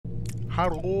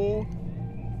Hello.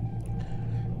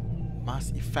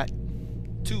 Mass Effect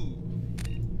 2.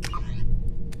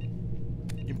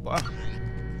 Import ah.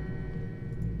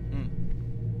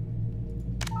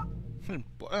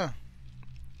 Import ah.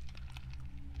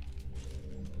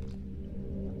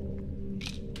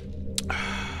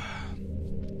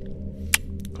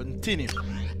 Continue.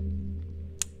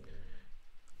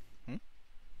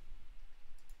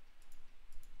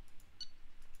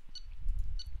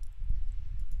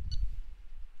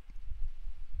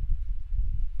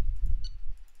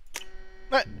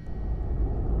 Right.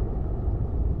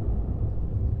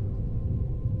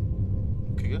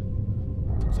 Okay ke?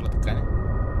 Salah tekan eh?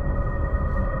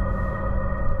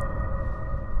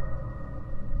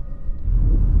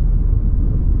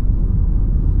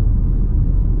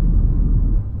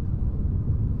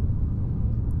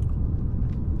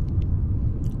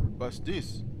 What's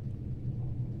this?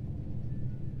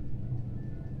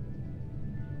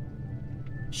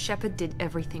 Shepard did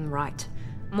everything right.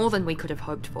 More than we could have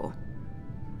hoped for.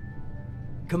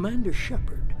 Commander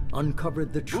Shepard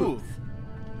uncovered the truth.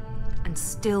 And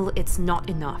still, it's not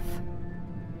enough.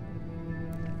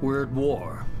 We're at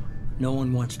war. No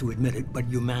one wants to admit it, but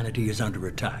humanity is under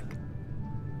attack.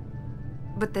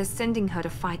 But they're sending her to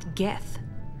fight Geth.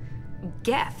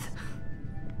 Geth!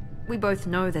 We both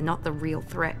know they're not the real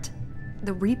threat.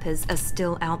 The Reapers are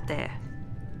still out there.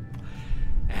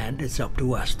 And it's up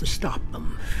to us to stop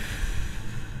them.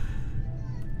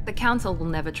 The Council will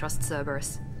never trust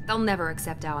Cerberus. They'll never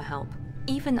accept our help,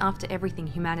 even after everything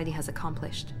humanity has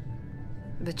accomplished.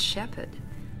 But Shepard,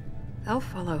 they'll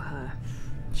follow her.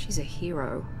 She's a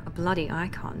hero, a bloody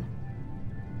icon.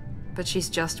 But she's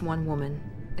just one woman.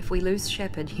 If we lose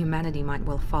Shepard, humanity might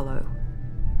well follow.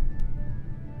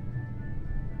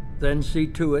 Then see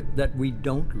to it that we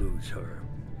don't lose her.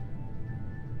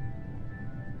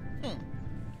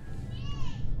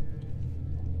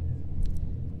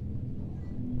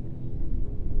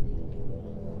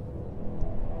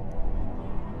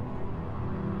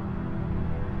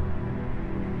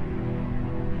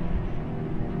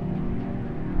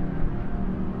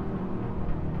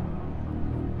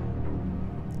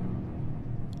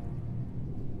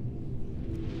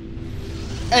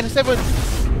 And 7.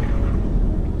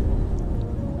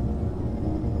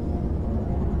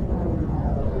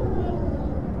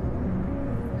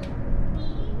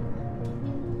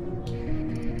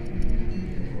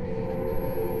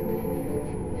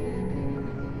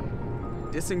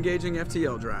 Disengaging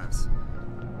FTL drives.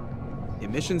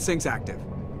 Emission sinks active.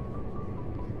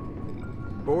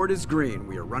 Board is green.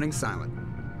 We are running silent.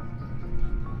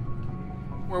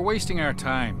 We're wasting our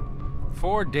time.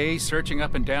 4 days searching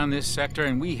up and down this sector,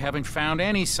 and we haven't found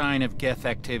any sign of Geth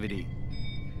activity.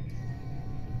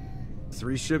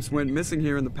 3 ships went missing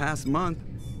here in the past month.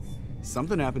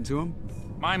 Something happened to them.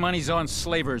 My money's on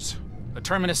slavers. The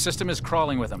Terminus system is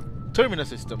crawling with them. Terminus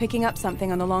system. Picking up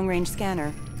something on the long-range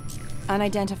scanner.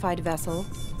 Unidentified vessel.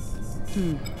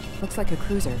 Looks like a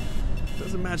cruiser.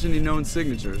 Doesn't match any known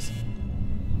signatures.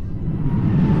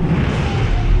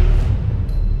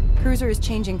 Cruiser is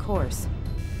changing course.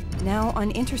 Now on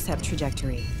intercept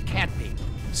trajectory. Can't be.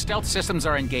 Stealth systems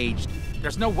are engaged.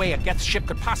 There's no way a Geth ship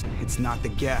could possibly... It's not the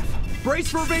Geth.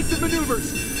 Brace for evasive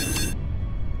maneuvers!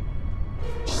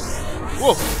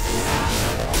 Whoa!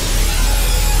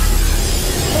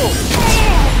 Oh!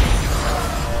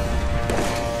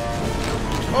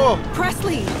 Oh!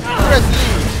 Presley! Presley!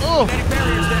 Oh! Kinetic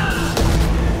barriers down.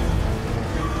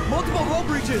 Multiple hull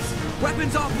breaches.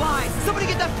 Weapons offline. Somebody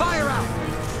get that fire out.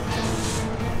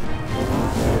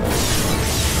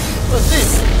 What's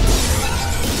this?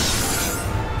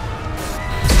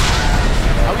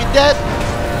 Are we dead?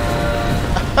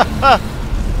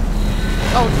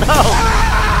 Oh no!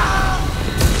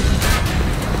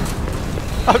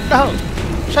 Oh no!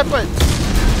 Shepard!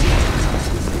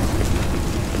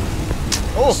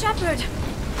 Oh! Shepard!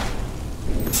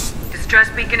 Distress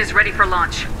beacon is ready for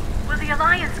launch. Will the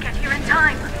Alliance get here in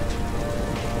time?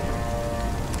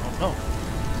 Oh no.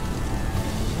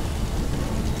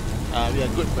 We are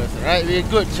good person, right? We are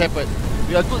good Shepard.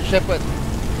 We are good Shepard.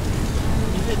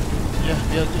 Is it? Yeah,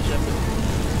 we are good Shepard.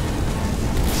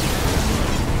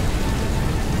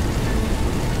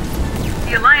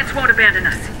 The Alliance won't abandon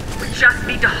us. We just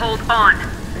need to hold on.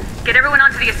 Get everyone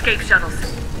onto the escape shuttles.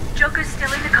 Joker's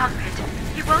still in the cockpit.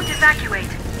 He won't evacuate.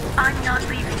 I'm not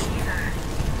leaving either.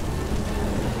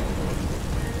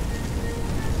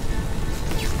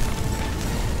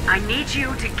 I need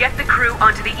you to get the crew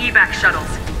onto the evac shuttles.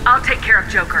 I'll take care of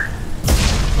Joker.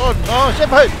 Oh no,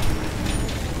 Shepard!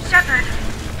 Shepard,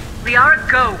 Liara,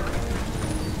 go.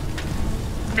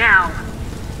 Now.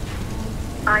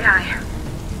 Aye, aye.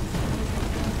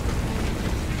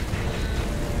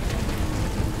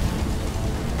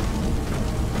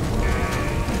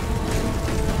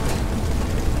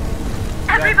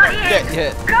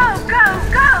 yet. Go, go,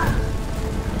 go!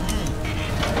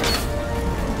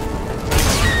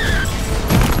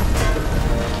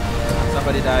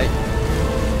 Somebody died.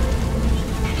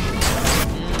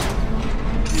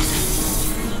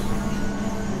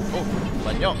 Oh,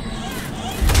 banyak.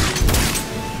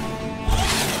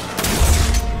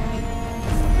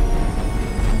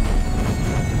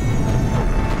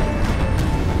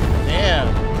 Damn.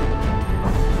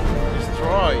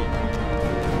 Destroyed.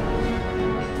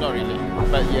 Not really,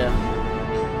 but yeah.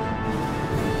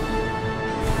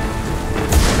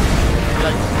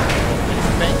 Like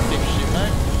expensive shit,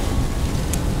 man.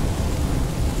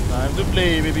 Time to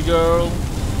play, baby girl.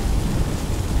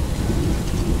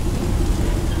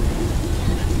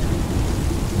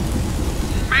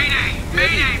 Mayday!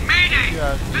 Mayday! Mayday!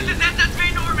 Yeah. This is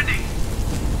SSV Normandy!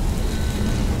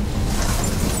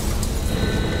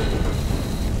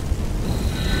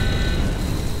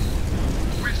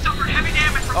 We've suffered heavy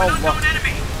damage from an unknown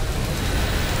enemy!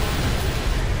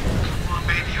 Come on,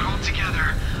 baby, hold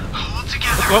together. Hold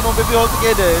together! Come on, baby, hold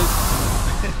together.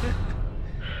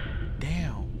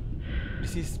 Damn.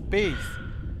 This is space.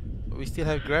 But we still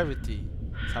have gravity.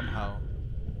 Somehow.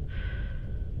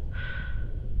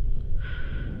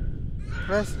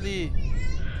 Presley.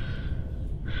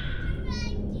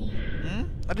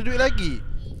 Ada duit lagi?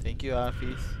 Thank you,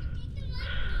 Hafiz.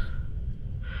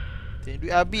 Thank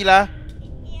duit Abi lah.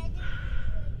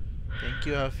 Thank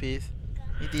you, Hafiz.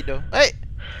 Ni tidur. Hey!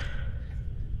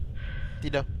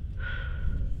 Tidur.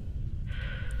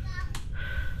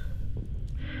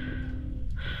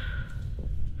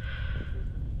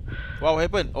 What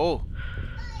happened? Oh.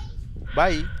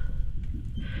 Bye.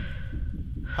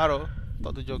 Haro.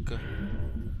 Talk to Joker.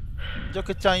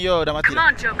 Joker-chan yo dah mati Come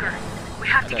dah. on, Joker. We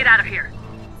have to get out of here.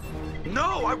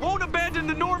 No, I won't abandon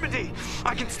the Normandy.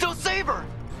 I can still save her.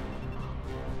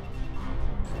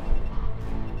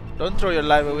 Don't throw your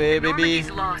life away, baby. Normandy's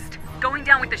lost. Going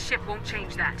down with the ship won't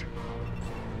change that.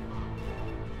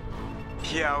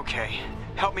 Yeah, okay.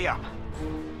 Help me up.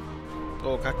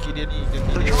 Oh, kaki dia ni. Kaki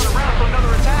They're dia. going around for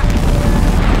another attack.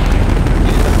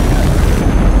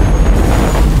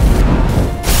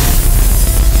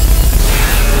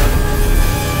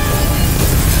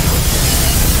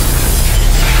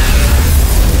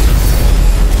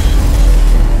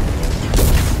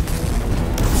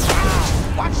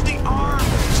 Watch the arm.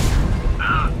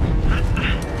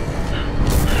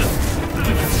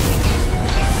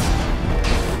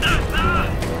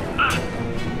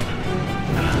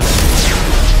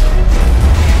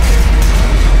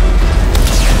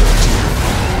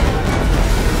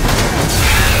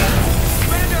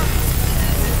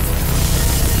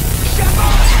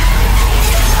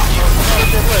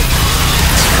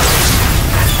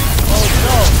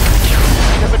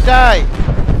 Die!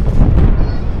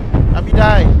 Abi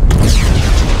die!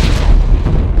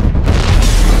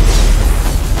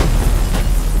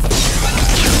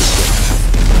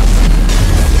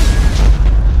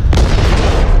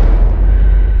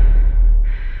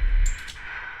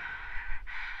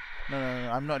 No,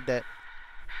 I'm not dead.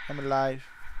 I'm alive.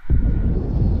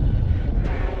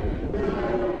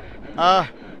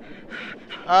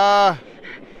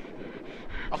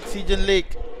 Oxygen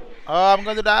leak. Oh, I'm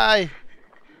going to die.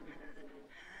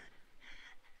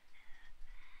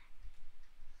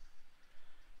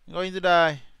 I'm going to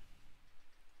die.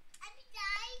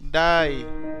 Die.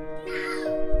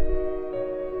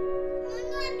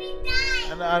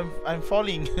 And I'm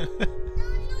falling.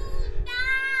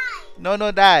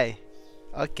 No, die.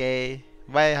 Okay.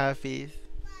 Bye, Hafiz.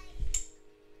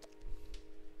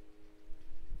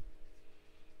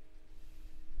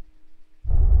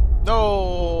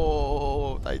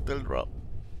 No, title drop.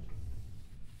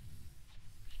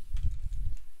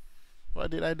 Why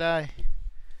did I die?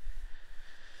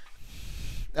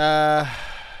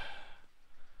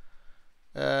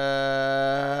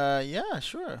 Yeah,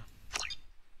 sure.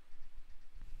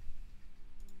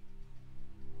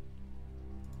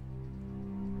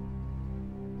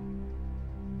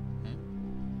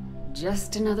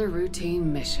 Just another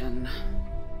routine mission.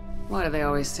 Why do they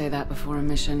always say that before a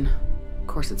mission? Of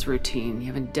course it's routine. You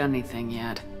haven't done anything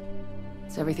yet.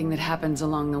 It's everything that happens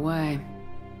along the way.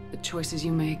 The choices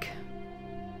you make.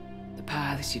 The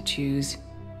paths you choose.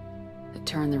 That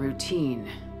turn the routine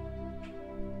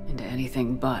into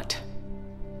anything but.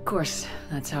 Of course,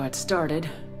 that's how it started.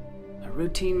 A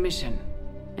routine mission.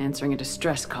 Answering a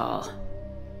distress call.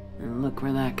 And look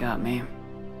where that got me.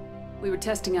 We were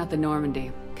testing out the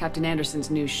Normandy, Captain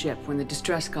Anderson's new ship, when the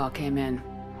distress call came in.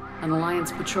 An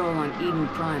Alliance patrol on Eden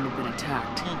Prime had been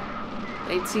attacked.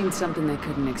 They'd seen something they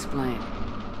couldn't explain.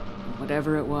 And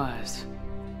whatever it was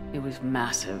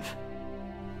massive.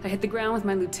 I hit the ground with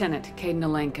my lieutenant, Caden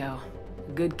Alenko.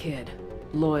 A good kid,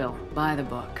 loyal, by the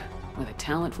book, with a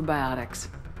talent for biotics.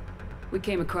 We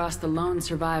came across the lone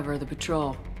survivor of the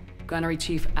patrol, Gunnery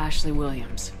Chief Ashley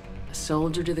Williams. A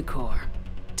soldier to the core.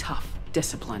 Tough,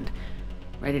 disciplined,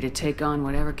 ready to take on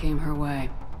whatever came her way.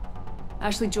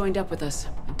 Ashley joined up with us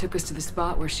and took us to the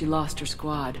spot where she lost her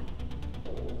squad.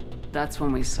 That's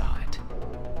when we saw it.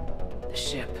 The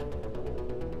ship.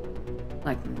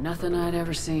 Like nothing I'd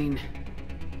ever seen.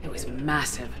 It was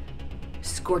massive,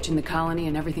 scorching the colony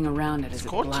and everything around it as it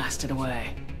blasted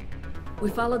away. We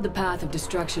followed the path of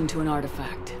destruction to an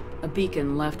artifact, a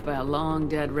beacon left by a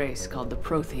long-dead race called the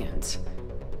Protheans.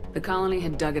 The colony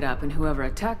had dug it up, and whoever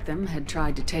attacked them had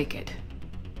tried to take it.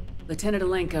 Lieutenant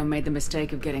Alenko made the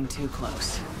mistake of getting too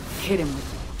close. Hit him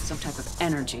with some type of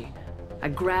energy. I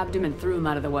grabbed him and threw him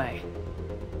out of the way.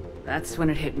 That's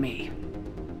when it hit me.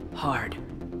 Hard.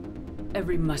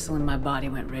 Every muscle in my body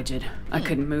went rigid. I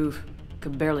couldn't move,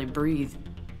 could barely breathe.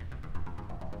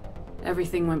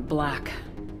 Everything went black.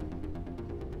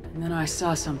 And then I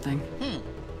saw something. A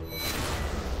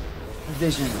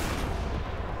vision.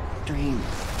 Dream.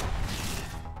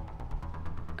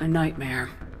 A nightmare.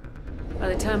 By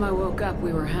the time I woke up,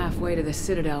 we were halfway to the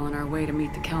Citadel on our way to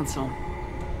meet the Council.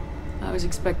 I was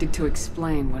expected to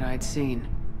explain what I'd seen.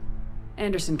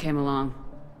 Anderson came along.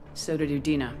 So did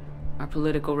Udina, our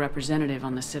political representative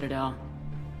on the Citadel.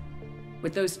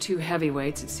 With those two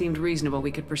heavyweights, it seemed reasonable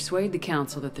we could persuade the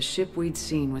Council that the ship we'd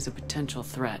seen was a potential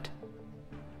threat.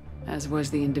 As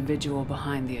was the individual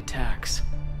behind the attacks.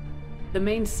 The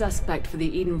main suspect for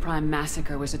the Eden Prime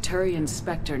massacre was a Turian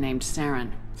Spectre named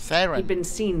Saren. He'd been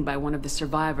seen by one of the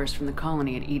survivors from the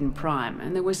colony at Eden Prime,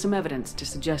 and there was some evidence to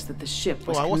suggest that the ship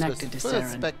was connected to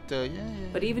Saren. Spectre. Yeah.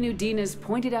 But even Udina's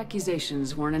pointed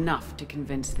accusations weren't enough to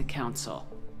convince the Council.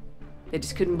 They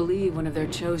just couldn't believe one of their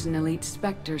chosen elite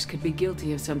Spectres could be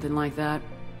guilty of something like that.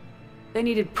 They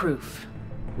needed proof,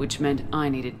 which meant I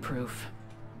needed proof.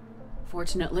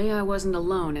 Fortunately, I wasn't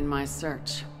alone in my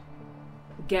search.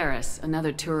 Garrus,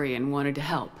 another Turian, wanted to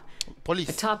help. Police.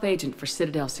 A top agent for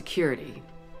Citadel security.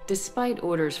 Despite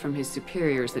orders from his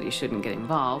superiors that he shouldn't get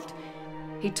involved,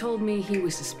 he told me he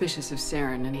was suspicious of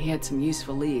Saren and he had some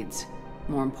useful leads.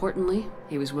 More importantly,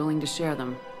 he was willing to share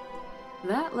them.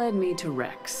 That led me to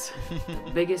Rex,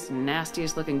 the biggest,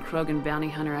 nastiest looking Krogan bounty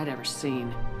hunter I'd ever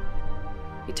seen.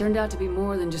 He turned out to be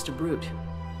more than just a brute.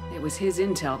 It was his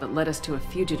intel that led us to a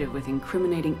fugitive with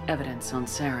incriminating evidence on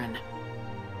Saren.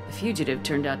 The fugitive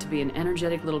turned out to be an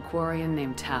energetic little Quarian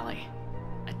named Tali.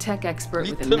 A tech expert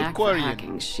with a knack for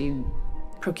hacking. She'd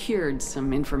procured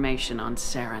some information on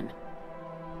Saren.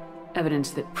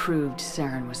 Evidence that proved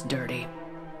Saren was dirty.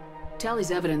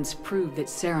 Tali's evidence proved that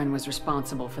Saren was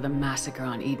responsible for the massacre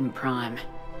on Eden Prime,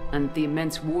 and the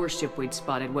immense warship we'd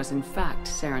spotted was in fact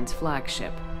Saren's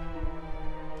flagship.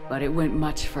 But it went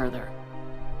much further.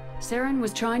 Saren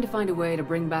was trying to find a way to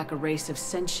bring back a race of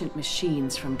sentient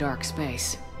machines from dark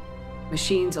space.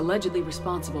 Machines allegedly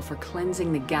responsible for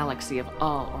cleansing the galaxy of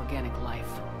all organic life.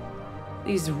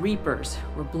 These Reapers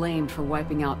were blamed for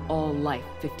wiping out all life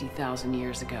 50,000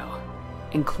 years ago,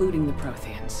 including the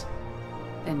Protheans,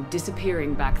 then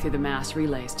disappearing back through the mass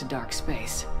relays to dark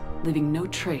space, leaving no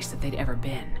trace that they'd ever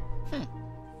been.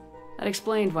 That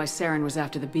explained why Saren was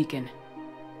after the beacon,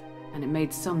 and it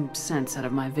made some sense out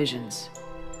of my visions,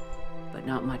 but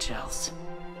not much else.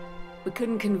 We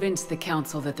couldn't convince the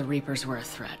Council that the Reapers were a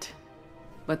threat,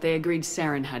 but they agreed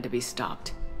Saren had to be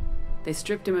stopped. They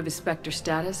stripped him of his Spectre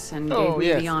status and gave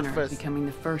me the honor of becoming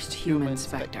the first human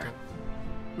Spectre.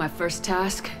 My first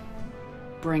task?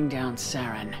 Bring down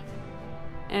Saren.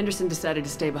 Anderson decided to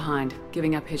stay behind,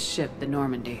 giving up his ship, the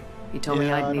Normandy. He told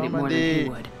me I'd need it more than he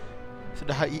would.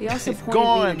 He also pointed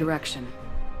me in a direction.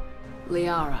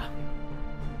 Liara.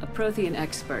 A Prothean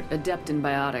expert, adept in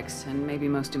biotics, and maybe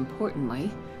most importantly,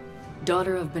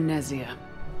 daughter of Benezia,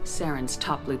 Saren's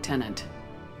top lieutenant.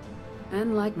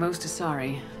 And like most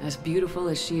Asari, as beautiful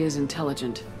as she is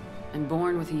intelligent, and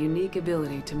born with a unique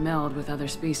ability to meld with other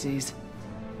species.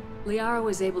 Liara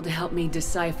was able to help me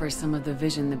decipher some of the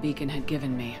vision the beacon had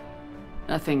given me.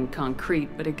 Nothing concrete,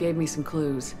 but it gave me some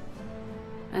clues.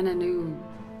 And a new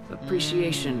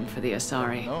appreciation for the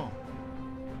Asari.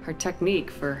 Her technique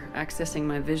for accessing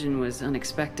my vision was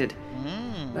unexpected,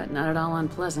 but not at all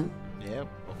unpleasant.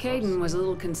 Caden was a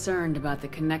little concerned about the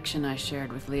connection I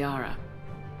shared with Liara.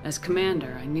 As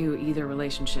commander, I knew either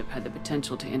relationship had the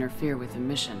potential to interfere with the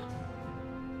mission.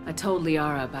 I told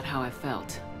Liara about how I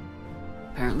felt.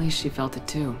 Apparently, she felt it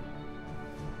too.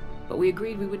 But we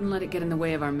agreed we wouldn't let it get in the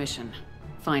way of our mission,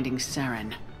 finding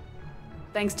Saren.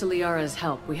 Thanks to Liara's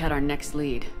help, we had our next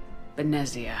lead,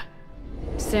 Benezia.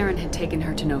 Saren had taken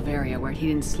her to Novaria, where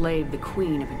he'd enslaved the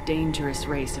queen of a dangerous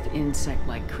race of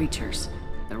insect-like creatures,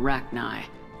 the Rachni.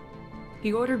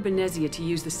 He ordered Benezia to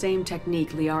use the same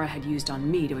technique Liara had used on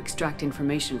me to extract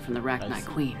information from the Rachni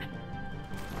queen.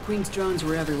 The queen's drones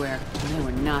were everywhere, and they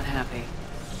were not happy.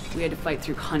 We had to fight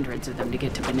through hundreds of them to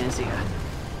get to Benezia.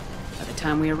 By the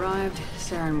time we arrived,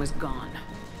 Saren was gone,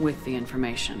 with the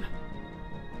information.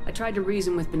 I tried to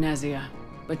reason with Benezia,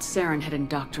 but Saren had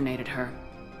indoctrinated her.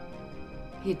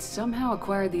 He had somehow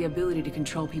acquired the ability to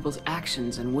control people's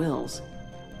actions and wills.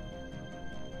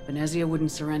 Benezia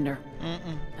wouldn't surrender,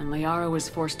 and Liara was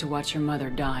forced to watch her mother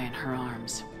die in her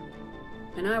arms.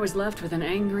 And I was left with an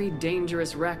angry,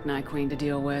 dangerous Rachni queen to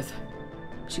deal with.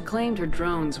 She claimed her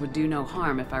drones would do no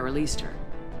harm if I released her.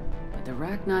 But the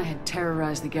Rachni had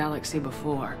terrorized the galaxy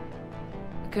before.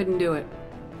 I couldn't do it.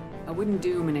 I wouldn't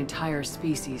doom an entire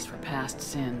species for past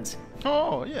sins.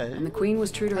 Oh, yeah. And the queen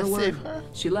was true to her word.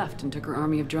 She left and took her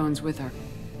army of drones with her.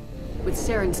 With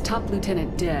Saren's top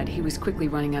lieutenant dead, he was quickly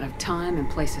running out of time and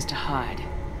places to hide.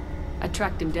 I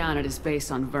tracked him down at his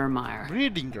base on Vermeer.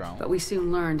 Breeding ground. But we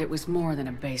soon learned it was more than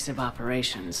a base of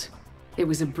operations. It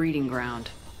was a breeding ground.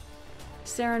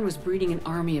 Saren was breeding an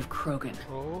army of Krogan.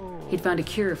 He'd found a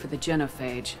cure for the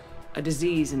genophage, a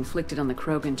disease inflicted on the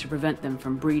Krogan to prevent them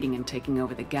from breeding and taking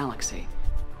over the galaxy.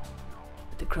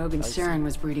 But the Krogan Saren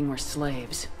was breeding were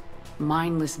slaves,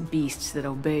 mindless beasts that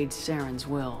obeyed Saren's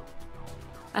will.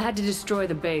 I had to destroy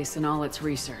the base and all its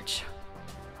research.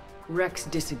 Rex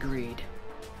disagreed,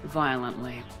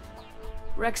 violently.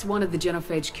 Rex wanted the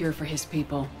genophage cure for his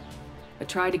people. I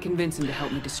tried to convince him to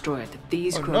help me destroy it, that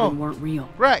these Krogan weren't real.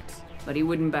 Rex! But he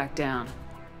wouldn't back down.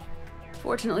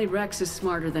 Fortunately, Rex is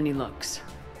smarter than he looks.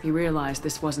 He realized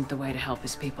this wasn't the way to help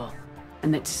his people,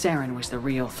 and that Saren was the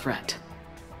real threat.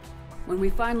 When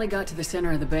we finally got to the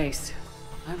center of the base,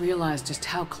 I realized just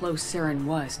how close Saren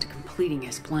was to completing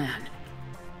his plan.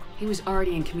 He was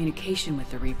already in communication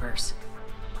with the Reapers.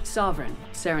 Sovereign,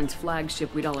 Saren's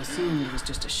flagship we'd all assumed was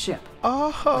just a ship,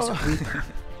 was a Reaper.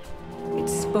 It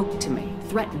spoke to me,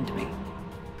 threatened me.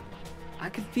 I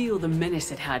could feel the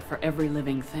menace it had for every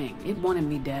living thing. It wanted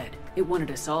me dead. It wanted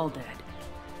us all dead.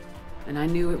 And I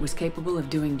knew it was capable of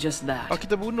doing just that.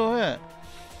 Kita bunuh eh.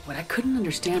 What I couldn't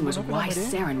understand was why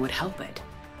Saren would help it.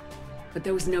 But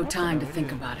there was no time to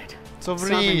think about it.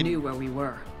 Sovereign knew where we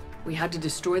were. We had to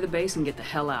destroy the base and get the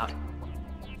hell out.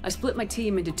 I split my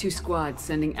team into 2 squads,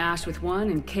 sending Ash with one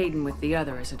and Caden with the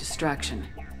other as a distraction.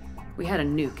 We had a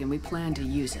nuke and we planned to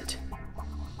use it.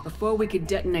 Before we could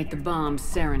detonate the bombs,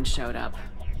 Saren showed up.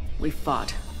 We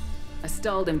fought. I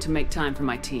stalled him to make time for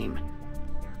my team.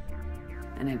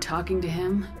 And in talking to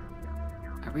him,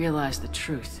 I realized the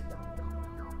truth.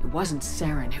 It wasn't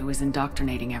Saren who was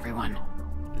indoctrinating everyone.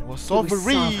 It was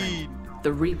Sovereign,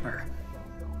 the Reaper.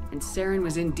 And Saren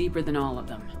was in deeper than all of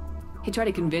them. He tried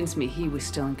to convince me he was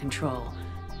still in control.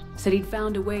 Said he'd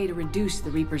found a way to reduce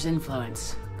the Reaper's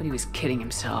influence, but he was kidding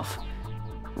himself.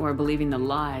 Or believing the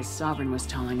lies Sovereign was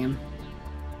telling him.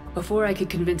 Before I could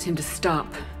convince him to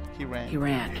stop, he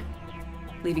ran.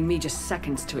 Leaving me just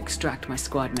seconds to extract my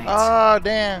squad mates. Ah,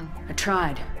 damn. I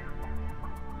tried,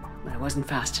 but I wasn't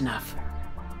fast enough.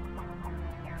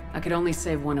 I could only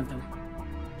save one of them.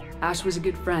 Ash was a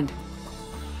good friend,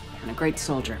 and a great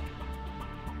soldier.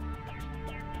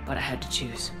 But I had to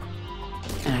choose.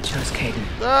 And I chose Caden.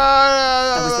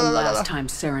 That was the last time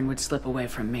Saren would slip away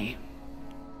from me.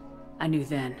 I knew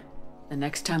then, the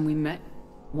next time we met,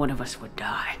 one of us would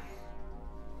die.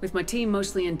 With my team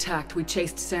mostly intact, we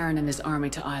chased Saren and his army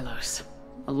to Ilos,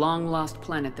 a long-lost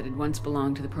planet that had once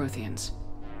belonged to the Protheans.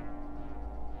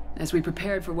 As we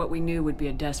prepared for what we knew would be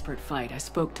a desperate fight, I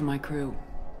spoke to my crew.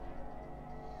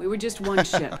 We were just one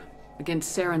ship,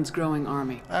 against Saren's growing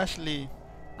army. Ashley.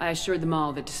 I assured them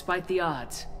all that despite the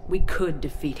odds, we could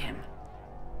defeat him.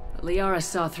 But Liara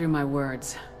saw through my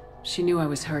words. She knew I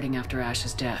was hurting after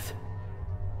Ash's death.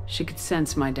 She could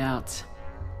sense my doubts.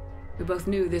 We both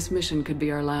knew this mission could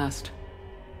be our last.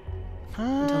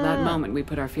 Until that moment, we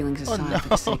put our feelings aside for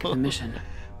the sake of the mission.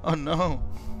 Oh no.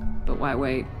 But why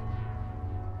wait?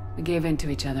 We gave in to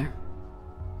each other.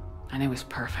 And it was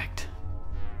perfect.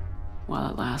 While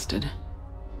it lasted.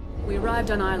 We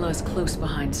arrived on Ilos close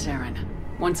behind Saren.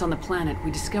 Once on the planet,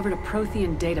 we discovered a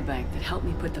Prothean databank that helped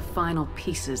me put the final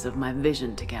pieces of my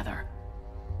vision together.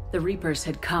 The Reapers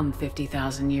had come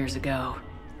 50,000 years ago.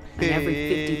 And every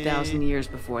 50,000 years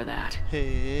before that.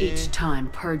 Each time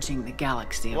purging the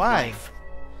galaxy of life.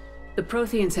 The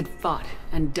Protheans had fought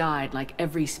and died like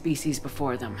every species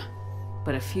before them.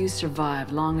 But a few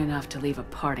survived long enough to leave a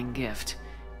parting gift.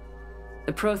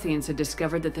 The Protheans had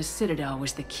discovered that the Citadel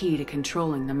was the key to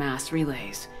controlling the mass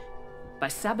relays. By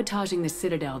sabotaging the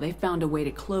Citadel, they found a way to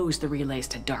close the relays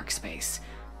to dark space,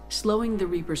 slowing the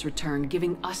Reapers' return,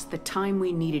 giving us the time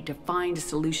we needed to find a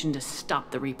solution to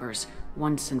stop the Reapers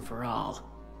once and for all.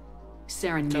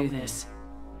 Saren knew this.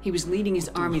 He was leading his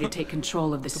army to take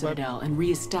control of the Citadel and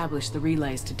re-establish the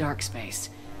relays to dark space,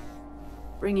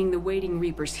 bringing the waiting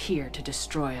Reapers here to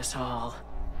destroy us all.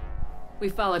 We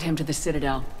followed him to the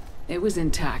Citadel. It was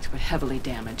intact, but heavily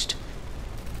damaged.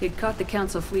 He'd caught the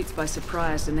Council fleets by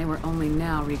surprise, and they were only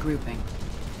now regrouping.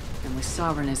 And with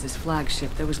Sovereign as his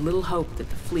flagship, there was little hope that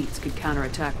the fleets could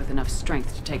counterattack with enough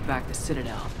strength to take back the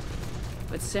Citadel.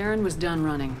 But Saren was done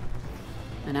running,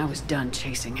 and I was done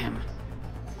chasing him.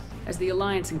 As the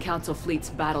Alliance and Council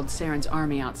fleets battled Saren's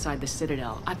army outside the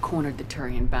Citadel, I cornered the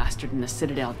Turian bastard in the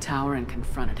Citadel tower and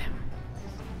confronted him.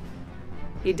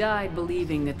 He died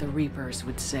believing that the Reapers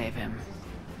would save him.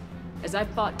 As I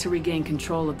fought to regain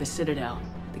control of the Citadel,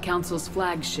 the Council's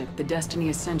flagship, the Destiny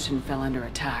Ascension, fell under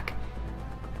attack.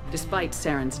 Despite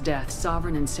Saren's death,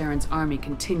 Sovereign and Saren's army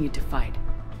continued to fight.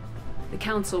 The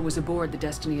Council was aboard the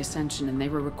Destiny Ascension and they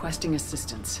were requesting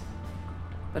assistance.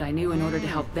 But I knew in order to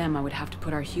help them, I would have to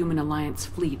put our human Alliance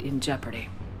fleet in jeopardy.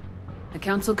 The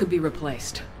Council could be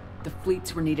replaced. The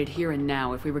fleets were needed here and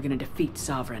now if we were going to defeat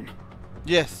Sovereign.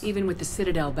 Yes. Even with the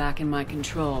Citadel back in my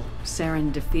control,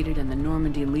 Saren defeated and the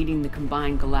Normandy leading the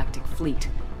combined galactic fleet.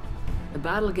 The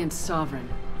battle against Sovereign,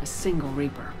 a single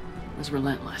Reaper, was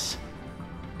relentless.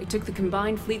 It took the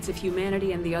combined fleets of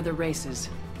humanity and the other races,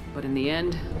 but in the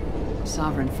end,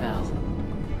 Sovereign fell.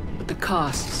 But the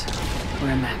costs were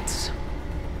immense.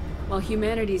 While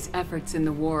humanity's efforts in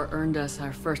the war earned us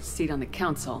our first seat on the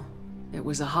Council, it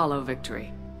was a hollow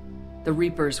victory. The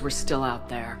Reapers were still out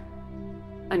there.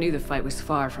 I knew the fight was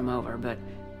far from over, but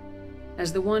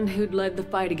as the one who'd led the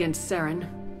fight against Saren,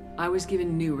 I was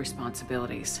given new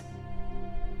responsibilities.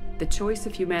 The choice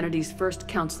of humanity's first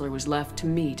counselor was left to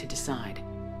me to decide.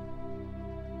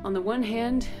 On the one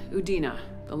hand, Udina,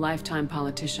 the lifetime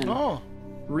politician. Oh.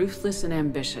 Ruthless and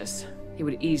ambitious, he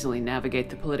would easily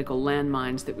navigate the political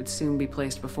landmines that would soon be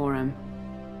placed before him.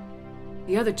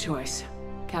 The other choice,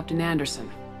 Captain Anderson,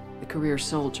 the career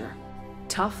soldier.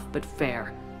 Tough but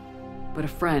fair, but a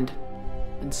friend,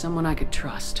 and someone I could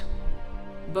trust.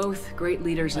 Both great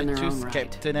leaders in their own right.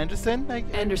 Captain Anderson?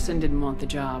 Anderson didn't want the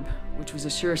job, which was a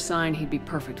sure sign he'd be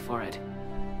perfect for it.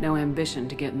 No ambition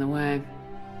to get in the way.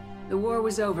 The war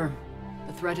was over.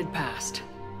 The threat had passed.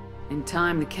 In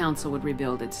time, the Council would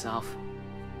rebuild itself.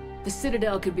 The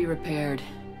Citadel could be repaired.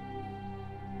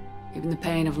 Even the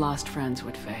pain of lost friends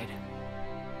would fade.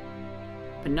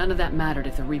 But none of that mattered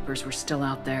if the Reapers were still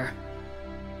out there.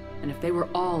 And if they were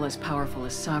all as powerful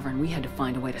as Sovereign, we had to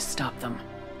find a way to stop them.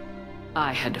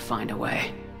 I had to find a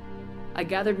way. I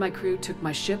gathered my crew, took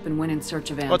my ship, and went in search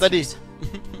of answers.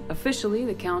 Officially,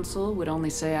 the Council would only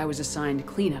say I was assigned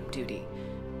cleanup duty,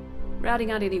 routing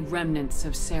out any remnants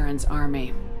of Saren's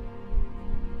army.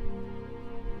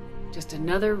 Just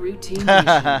another routine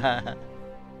mission.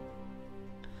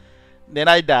 Then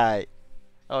I died.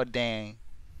 Oh, dang.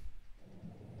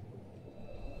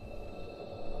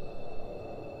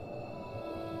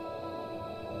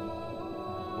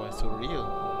 Why so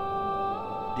real?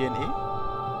 DNA?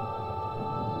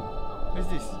 What is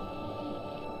this?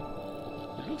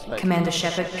 It looks like Commander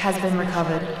Shepard has been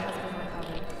recovered.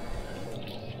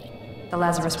 The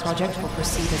Lazarus Project will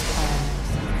proceed as planned.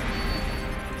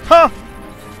 Huh!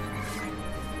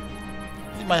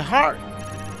 It's in my heart.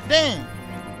 Dang!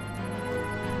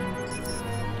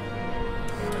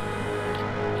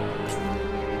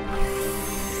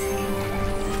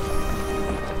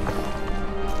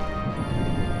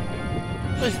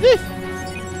 What is this?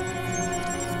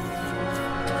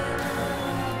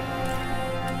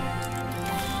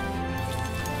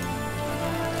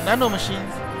 Nano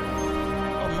machines.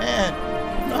 Oh man,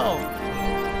 no.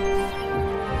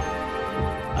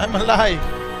 I'm alive.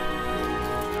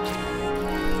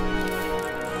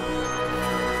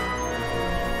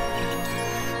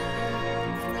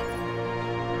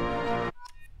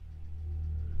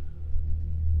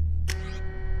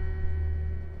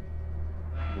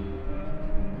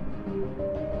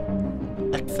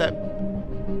 Accept.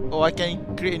 Oh, I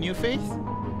can create a new face?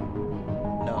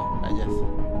 No, I just.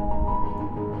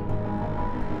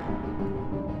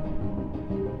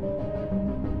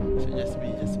 So just me.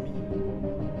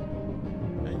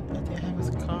 I think I have a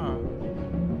scar.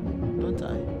 Don't I?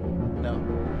 No.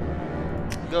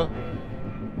 Go.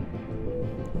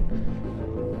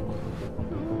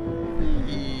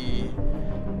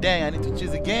 Dang, I need to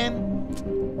choose again.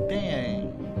 Dang.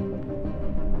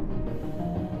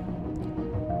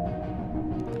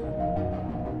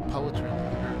 Powertrain.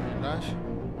 Relash.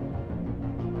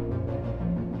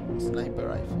 Sniper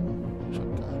rifle.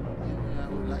 Shotgun. Yeah, I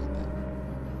would like that.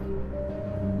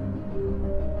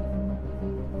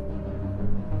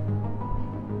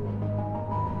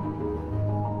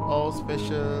 All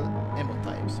special ammo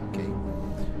types, okay.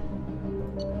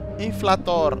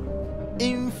 Infiltrator.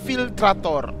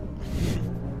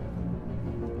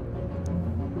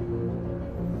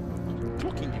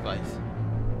 Clocking device.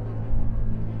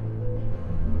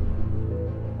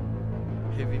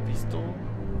 Heavy pistol.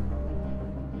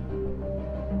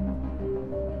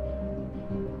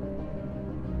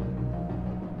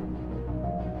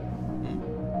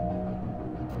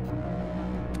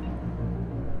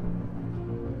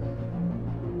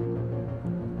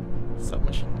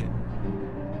 Submachine gun.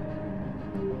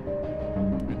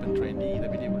 Weapon trendy,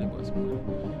 tapi dia boleh buat semua.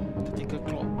 Tactical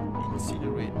clock,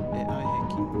 incinerate, AI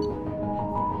hacking,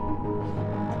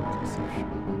 consumption,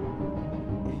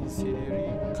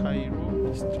 incendiary, Cairo,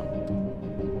 destructor,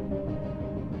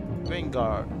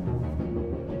 Vanguard.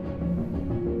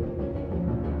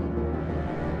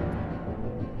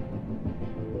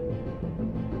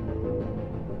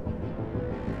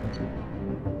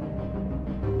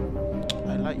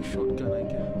 I like shotgun, I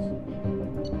guess.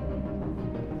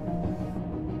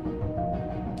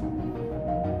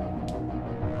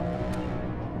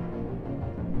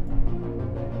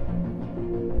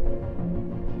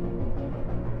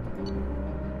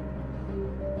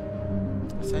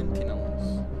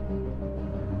 Sentinels.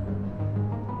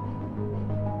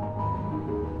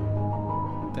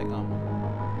 Tech armor.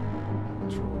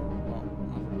 True. Wow.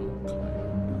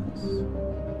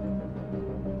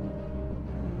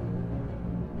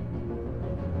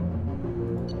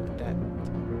 That.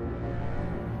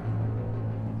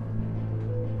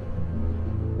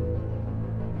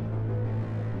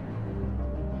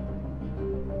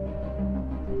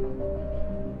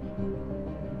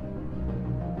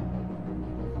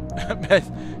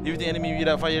 Best. Use the enemy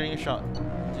without firing a shot.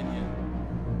 Engineer.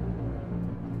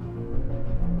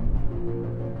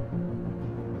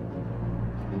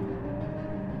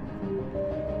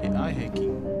 AI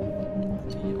hacking.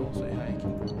 He also AI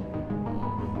hacking.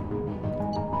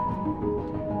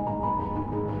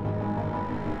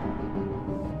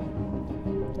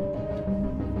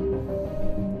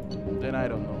 Then I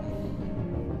don't know.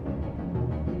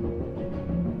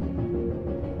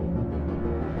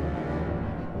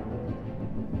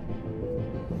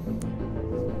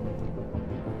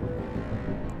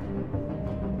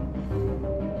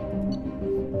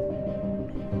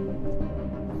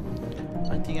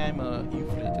 I think I'm a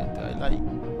infiltrator. I like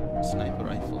sniper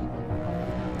rifle.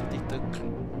 Detector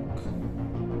cloak.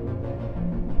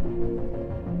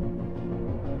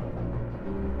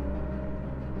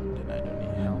 Then I don't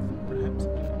need health, perhaps.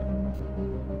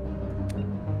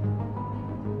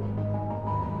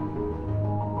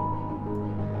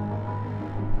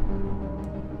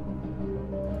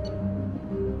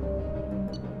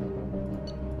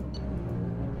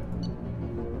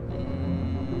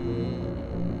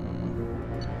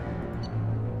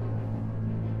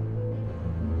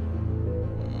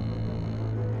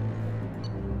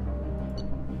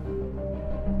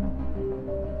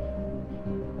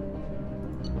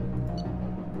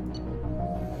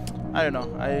 I don't know.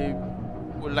 I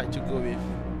would like to go with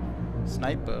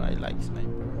sniper. I like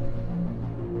sniper.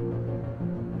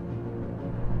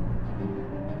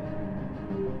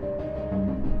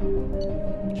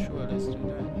 Sure, let's do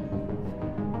that.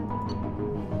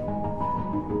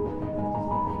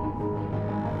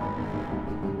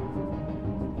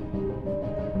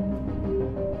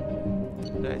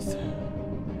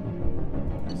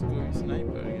 Let's go with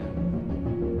sniper again.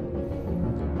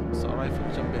 So rifle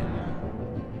macam best lah.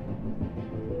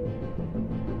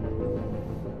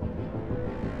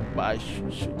 But I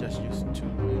should just use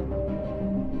two, right?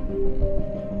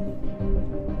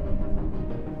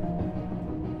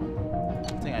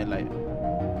 I think I like it.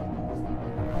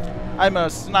 I'm a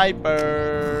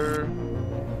sniper.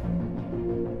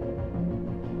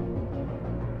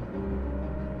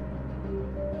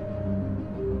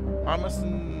 I'm a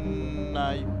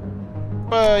sniper.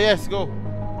 Yes, go.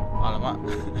 Alamak.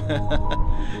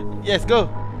 Yes, go.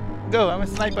 Go, I'm a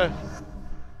sniper.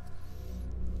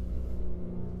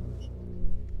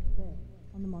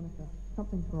 On the monitor.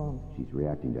 Something's wrong. She's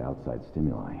reacting to outside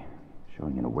stimuli,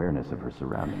 showing an awareness of her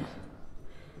surroundings.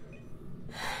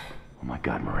 Oh my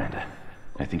God, Miranda.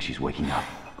 I think she's waking up.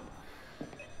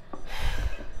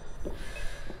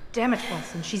 Damn it,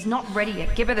 Wilson. She's not ready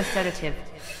yet. Give her the sedative.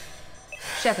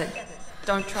 Shepard,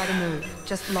 don't try to move.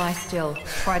 Just lie still.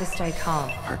 Try to stay calm.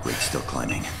 Heart rate's still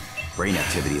climbing. Brain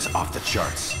activity is off the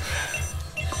charts.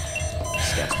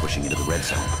 Scat's pushing into the red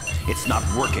zone. It's not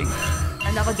working.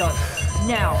 Another dose.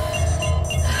 Now.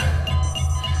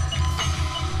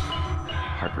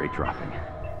 Heart rate dropping.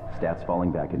 Stats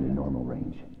falling back into normal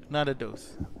range. Another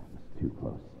dose. Too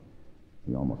close.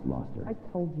 We almost lost her. I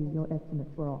told you your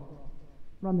estimates were off.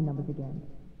 Run the numbers again.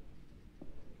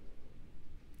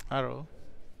 Arrow.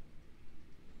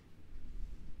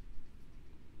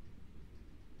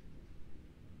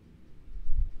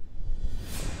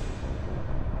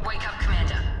 Wake up,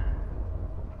 Commander.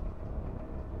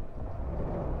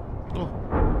 Oh,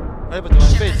 ada betul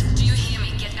face. Shepard, do you hear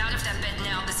me? Get out of that bed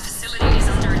now. This facility is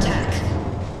under attack.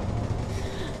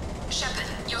 Shepard,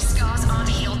 your scars aren't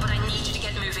healed, but I need you to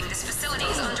get moving. This facility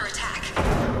is under attack.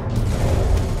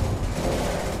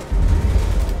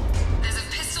 There's a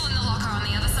pistol in the locker on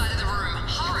the other side of the room.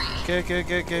 Hurry!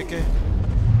 Okay.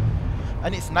 I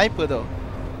need sniper though.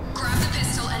 Grab the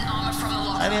pistol and armor from the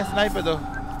locker. I need a sniper though.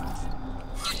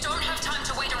 You don't have time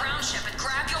to wait around, Shepard.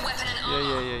 Grab your weapon and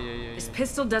armor. Yeah. This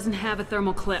pistol doesn't have a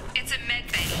thermal clip. It's a med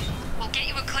bay. We'll get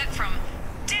you a clip from...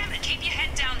 Damn it, keep your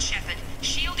head down, Shepard.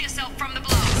 Shield yourself from the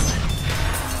blast.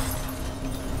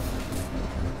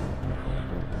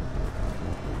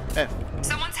 F.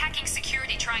 Someone's hacking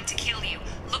security trying to kill you.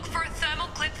 Look for a thermal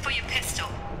clip for your pistol.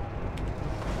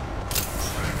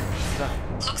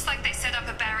 Looks like they set up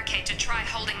a barricade to try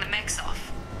holding the mechs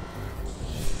off.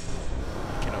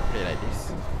 I cannot play like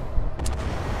this.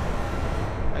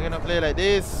 I cannot play like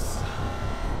this.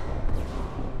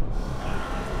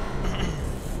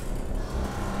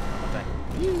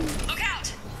 Look out!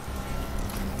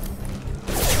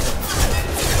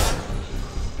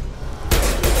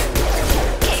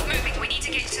 Keep moving. We need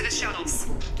to get to the shuttles.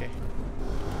 Okay.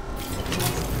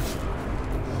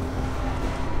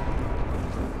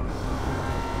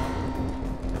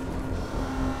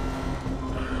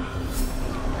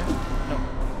 No.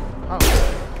 How?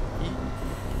 E?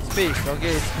 Space.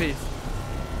 Okay, space.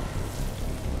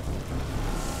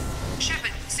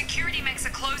 Shepard, security mechs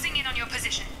are closing in on your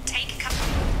position. Take cover.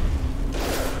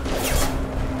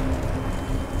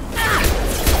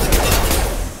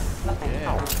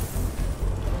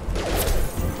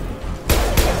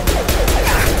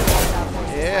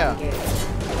 Yeah.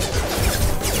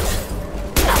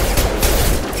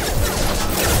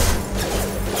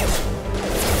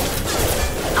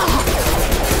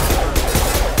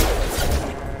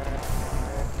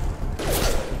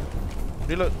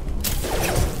 Reload.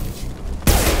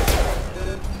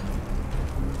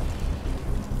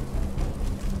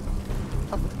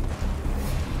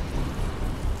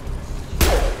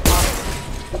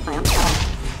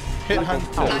 Hit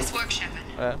hunter. Nice work,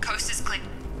 Shepard. Coast is clear.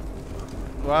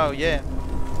 Wow, yeah.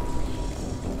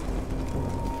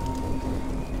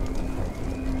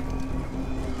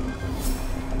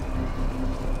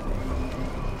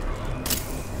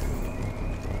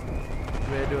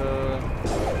 Where do I go?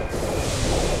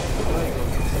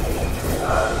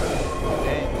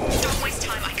 Okay. Don't waste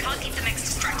time. I can't keep the mechs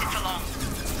distracted for long.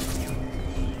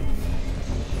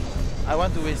 I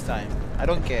want to waste time. I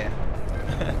don't care.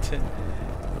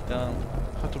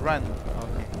 How to run?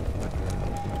 Okay.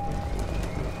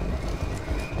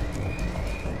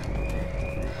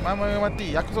 Mama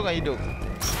mati, aku seorang hidup.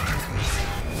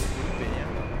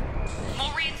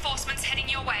 More reinforcements heading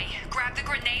your way. Grab the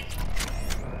grenade.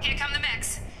 Here come the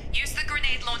mechs. Use the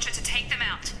grenade launcher to take them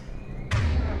out.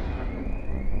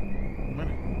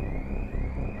 Mana?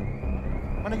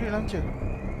 Mana grenade launcher?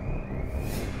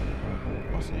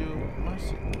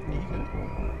 Masuk ni ke?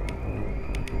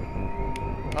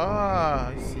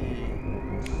 Ah, I see.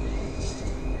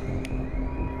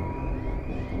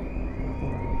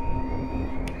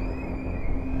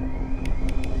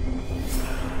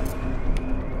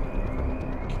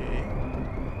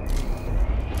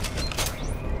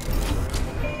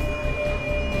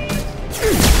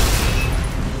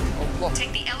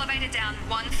 Take the elevator down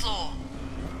one floor.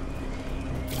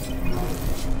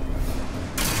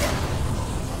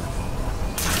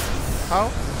 How?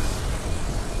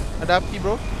 Ada api,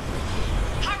 bro?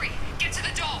 Hurry! Get to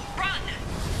the door! Run!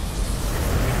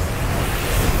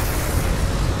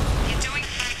 You're doing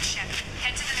great, Shepard.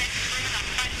 Head to the next room and I'll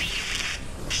try to meet you.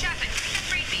 Shepard,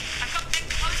 read me. I've got them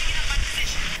closing in on my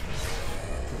position.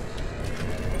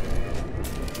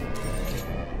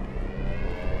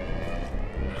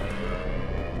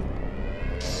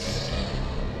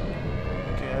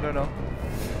 Okay, I don't know.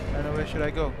 Where should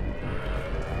I go?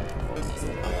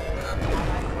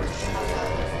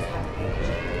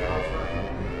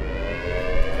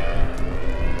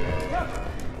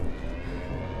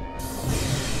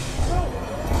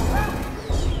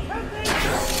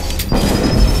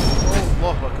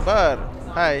 Allahu Akbar.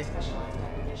 Hi.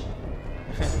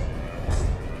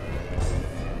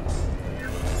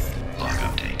 Log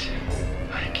update.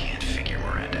 I can't figure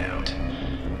Miranda out.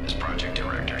 As project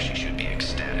director, she should be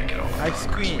ecstatic.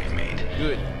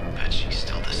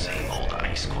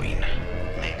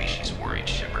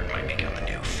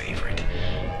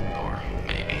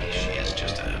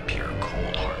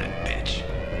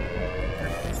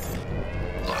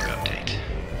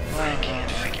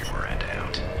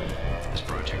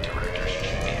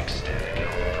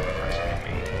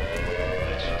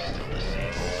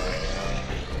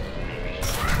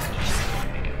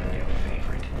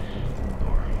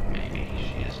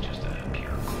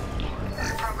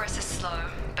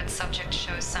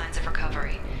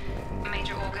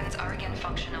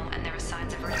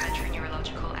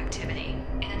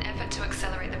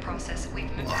 process, we've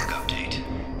moved... Log update.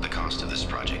 The cost of this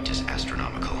project is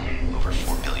astronomical. Over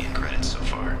 4 billion credits so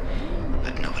far.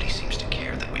 But nobody seems to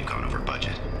care that we've gone over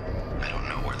budget. I don't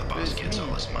know where the boss gets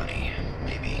all this money.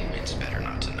 Maybe it's better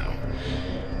not to know.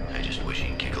 I just wish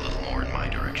he'd kick a little more in my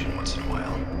direction once in a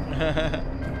while.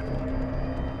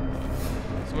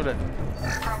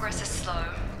 Progress is slow,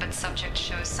 but subject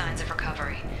shows signs of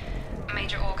recovery.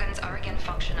 Major organs are again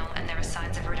functional, and there are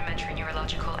signs of rudimentary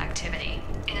neurological activity.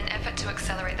 In an effort to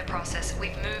accelerate the process,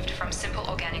 we've moved from simple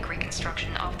organic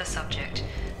reconstruction of the subject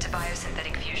to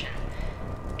biosynthetic fusion.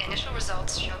 Initial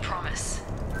results show promise.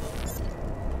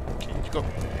 Okay, let's go.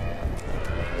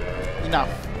 Enough.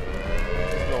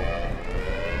 Let's go.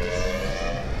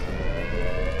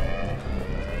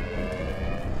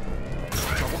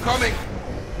 Trouble coming.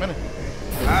 Mana?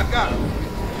 I've got him.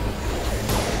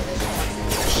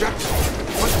 Shut.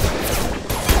 What?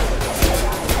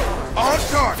 On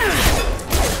target.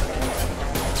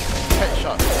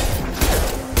 Headshot.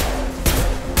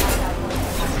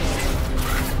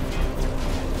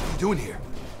 What are you doing here?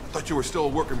 I thought you were still a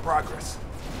work in progress.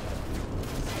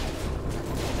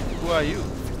 Who are you?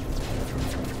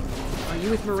 Are you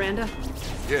with Miranda?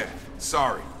 Yeah,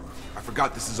 sorry. I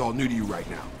forgot this is all new to you right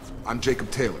now. I'm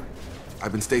Jacob Taylor.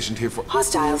 I've been stationed here for...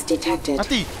 Hostiles detected.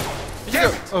 Mati!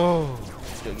 Damn it! Oh.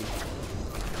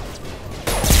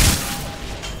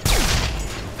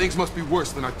 Things must be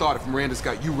worse than I thought if Miranda's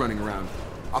got you running around.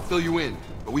 I'll fill you in,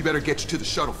 but we better get you to the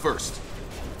shuttle first.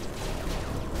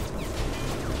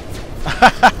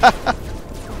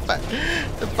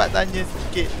 Tempat tanya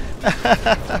sikit.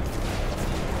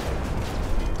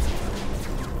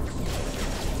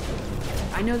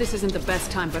 I know this isn't the best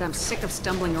time, but I'm sick of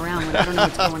stumbling around when I don't know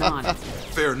what's going on.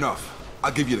 Fair enough.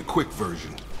 I'll give you the quick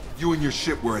version. You and your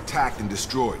ship were attacked and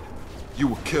destroyed. You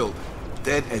were killed.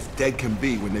 Dead as dead can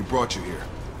be when they brought you here.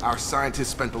 Our scientists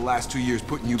spent the last 2 years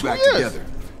putting you back together.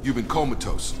 You've been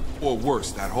comatose, or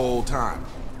worse, that whole time.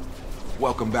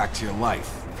 Welcome back to your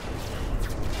life.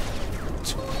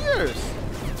 2 years?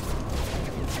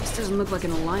 This doesn't look like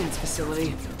an Alliance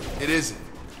facility. It isn't.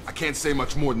 I can't say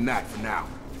much more than that for now.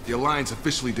 The Alliance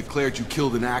officially declared you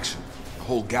killed in action. The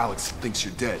whole galaxy thinks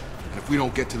you're dead. And if we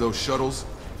don't get to those shuttles,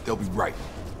 they'll be right.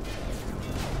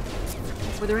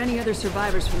 Were there any other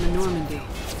survivors from the Normandy?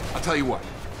 I'll tell you what.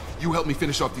 You help me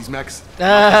finish off these mechs.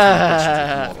 We're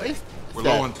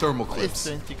low on thermal clips,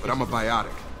 but I'm a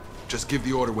biotic. Just give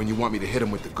the order when you want me to hit them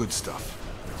with the good stuff.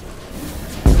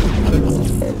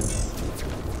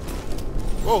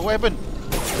 Oh, what happened?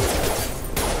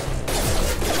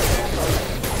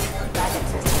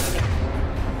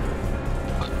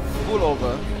 Pull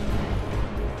over.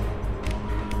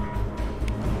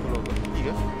 Pull over. Ini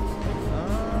ke?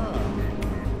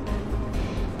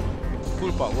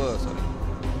 Full power, sorry.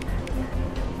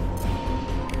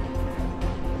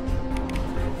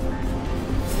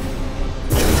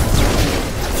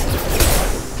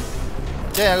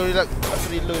 Yeah, aku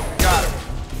reload. Got him.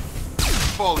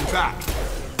 Falling back.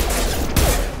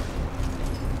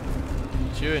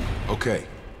 Tune. Okay.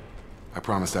 I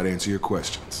promised I'd answer your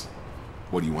questions.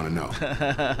 What do you want to know?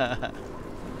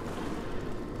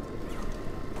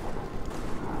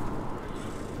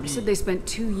 You said they spent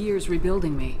 2 years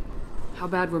rebuilding me. How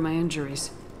bad were my injuries?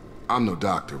 I'm no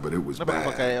doctor, but it was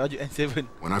bad.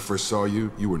 When I first saw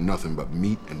you, you were nothing but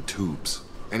meat and tubes.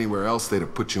 Anywhere else, they'd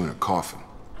have put you in a coffin.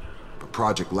 But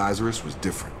Project Lazarus was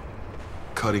different.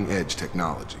 Cutting-edge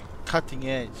technology.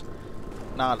 Cutting-edge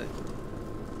knowledge.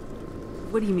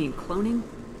 What do you mean, cloning?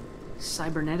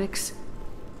 Cybernetics?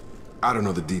 I don't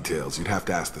know the details. You'd have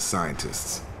to ask the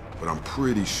scientists. But I'm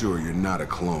pretty sure you're not a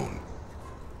clone.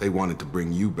 They wanted to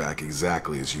bring you back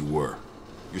exactly as you were.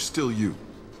 You're still you.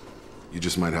 You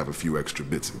just might have a few extra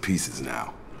bits and pieces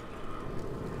now.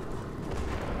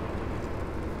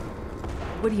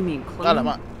 What do you mean,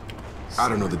 cloning? I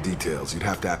don't know the details. You'd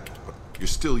have to ask. You're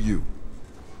still you.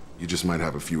 You just might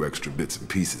have a few extra bits and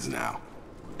pieces now.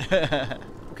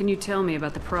 What can you tell me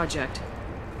about the project?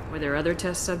 Were there other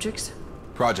test subjects?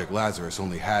 Project Lazarus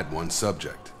only had one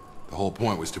subject. The whole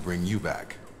point was to bring you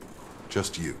back.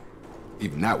 Just you.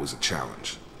 Even that was a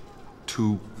challenge.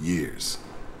 2 years.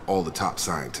 All the top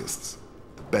scientists.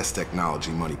 The best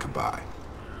technology money could buy.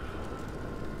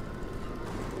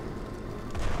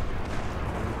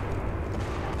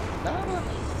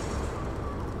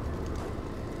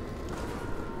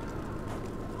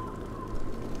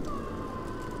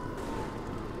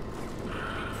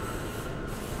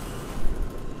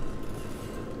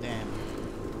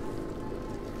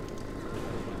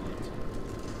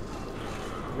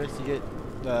 Investigate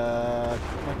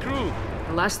my crew.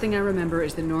 The last thing I remember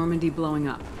is the Normandy blowing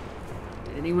up.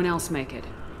 Did anyone else make it?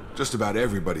 Just about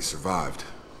everybody survived.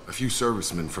 A few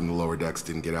servicemen from the lower decks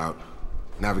didn't get out.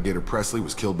 Navigator Presley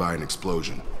was killed by an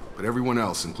explosion. But everyone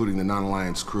else, including the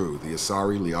non-Alliance crew, the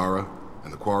Asari, Liara,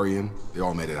 and the Quarian, they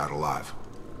all made it out alive.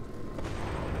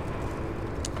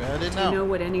 Do you know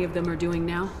what any of them are doing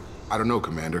now? I don't know,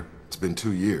 Commander. It's been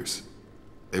 2 years.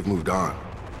 They've moved on.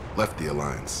 Left the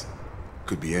Alliance.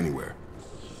 Could be anywhere.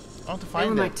 I want to They find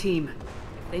were them. my team.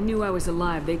 If they knew I was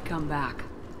alive, they'd come back.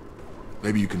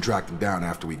 Maybe you can track them down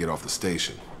after we get off the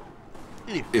station.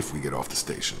 If we get off the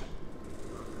station.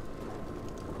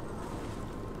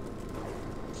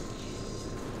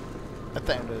 At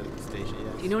the end of the station,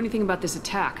 yes. Do you know anything about this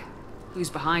attack? Who's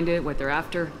behind it, what they're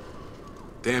after?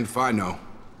 Damned if I know.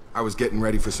 I was getting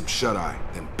ready for some shut-eye,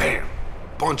 then bam!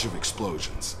 Bunch of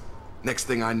explosions. Next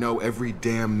thing I know, every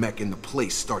damn mech in the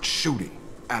place starts shooting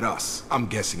at us. I'm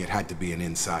guessing it had to be an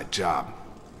inside job.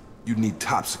 You'd need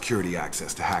top security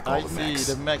access to hack all I the see, mechs.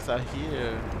 the mechs are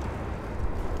here.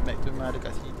 Mech tu ada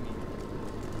kat sini.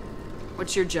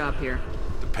 What's your job here?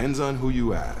 Depends on who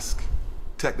you ask.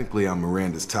 Technically, I'm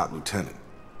Miranda's top lieutenant,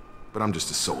 but I'm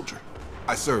just a soldier.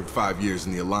 I served 5 years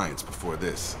in the Alliance before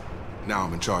this. Now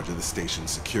I'm in charge of the station's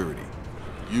security.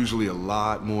 Usually a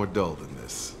lot more dull than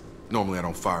this. Normally I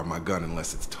don't fire my gun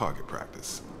unless it's target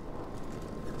practice.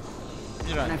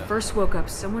 When I first woke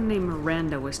up, someone named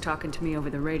Miranda was talking to me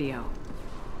over the radio.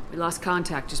 We lost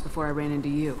contact just before I ran into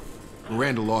you.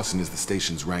 Miranda Lawson is the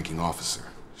station's ranking officer.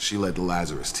 She led the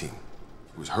Lazarus team.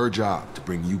 It was her job to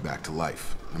bring you back to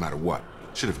life, no matter what.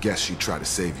 Should have guessed she'd try to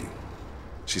save you.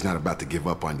 She's not about to give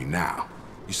up on you now.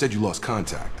 You said you lost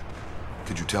contact.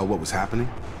 Could you tell what was happening?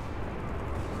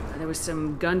 There was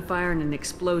some gunfire and an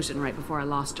explosion right before I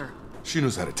lost her. She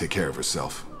knows how to take care of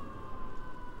herself.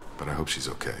 But I hope she's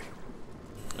okay.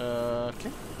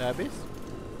 Okay, habis.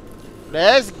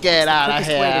 Let's get out of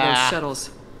Quickest way to those here. shuttles.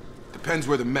 Depends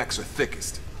where the mechs are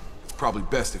thickest. It's probably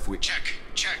best if we... Check.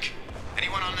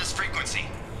 Anyone on this frequency?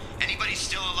 Anybody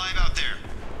still alive out there?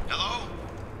 Hello?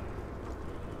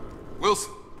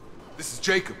 Wilson, this is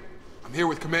Jacob. I'm here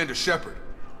with Commander Shepard.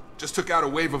 Just took out a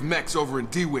wave of mechs over in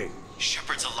D-Wing.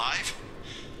 Shepard's alive?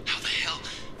 How the hell?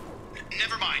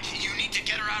 Never mind. You need to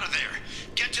get her out of there.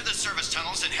 Get to the service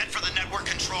tunnels and head for the network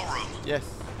control room. Yes.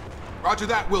 Roger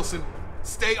that, Wilson.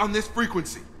 Stay on this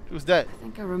frequency. Who's that? I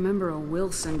think I remember a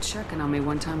Wilson checking on me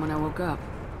one time when I woke up.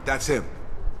 That's him.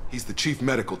 He's the chief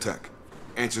medical tech.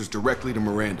 Answers directly to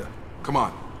Miranda. Come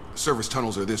on. The service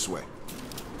tunnels are this way.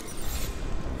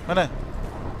 Mana?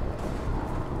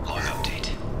 Log update.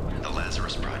 The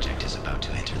Lazarus project is about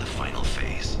to enter the final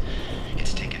phase.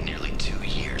 It's taken nearly 2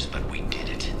 years, but we did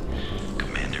it.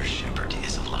 Commander Shepard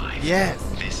is alive. Yes.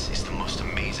 This is the most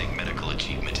amazing medical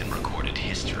achievement in recorded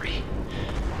history.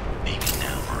 Maybe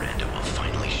now Miranda will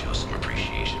finally show some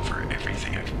appreciation for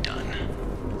everything I've done.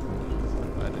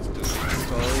 That is the story.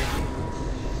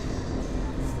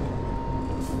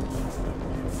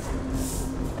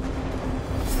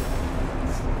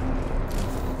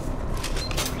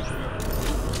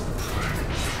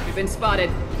 We've been spotted.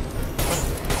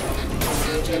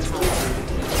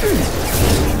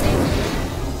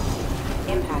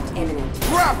 Impact imminent.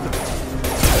 Grab them!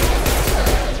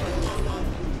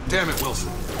 Damn it,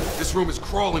 Wilson. This room is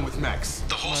crawling with mechs.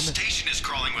 The whole station is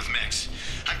crawling with mechs.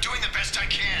 I'm doing the best I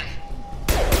can.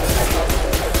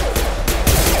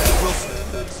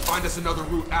 Wilson, find us another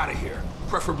route out of here.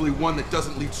 Preferably one that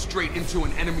doesn't lead straight into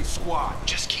an enemy squad.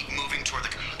 Just keep moving toward the...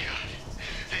 Oh, God.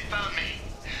 They found me.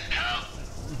 Help!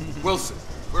 Wilson,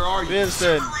 where are you?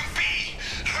 Wilson. Room B!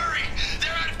 Hurry!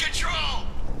 They're out of control!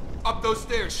 Up those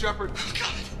stairs, Shepard. Oh,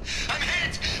 God! I'm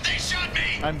hit! They shot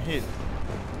me! I'm hit.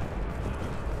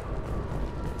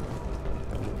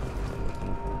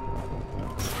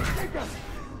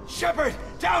 Shepard,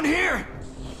 down here!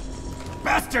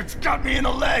 Bastards got me in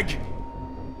the leg!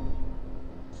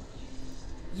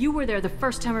 You were there the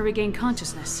first time I regained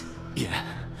consciousness. Yeah,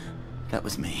 that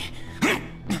was me.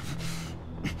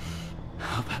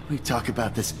 How about we talk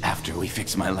about this after we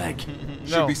fix my leg?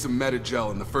 Should be some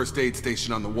Metagel in the first aid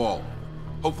station on the wall.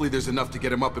 Hopefully there's enough to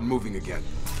get him up and moving again.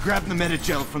 Grab the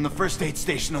Metagel from the first aid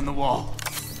station on the wall.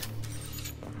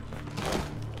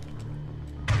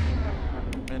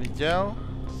 Metagel.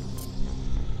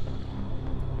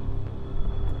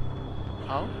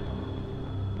 How?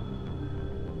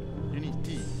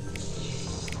 Unity.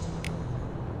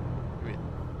 Wait.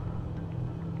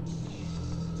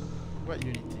 What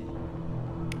unity?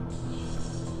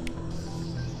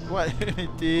 What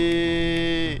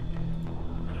unity?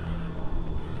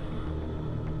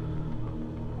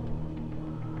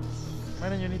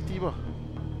 Mana unity boh?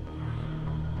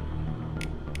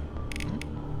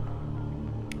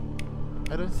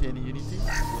 I don't see any unity.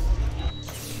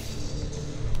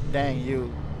 Dang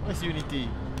you. Where's Unity?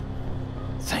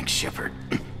 Thanks, Shepard.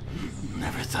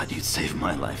 Never thought you'd save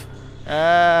my life.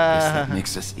 Guess that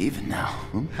makes us even now.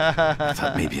 I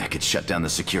thought maybe I could shut down the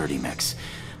security mechs,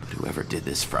 but whoever did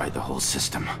this fried the whole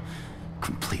system.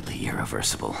 Completely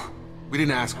irreversible. We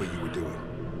didn't ask what you were doing.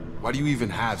 Why do you even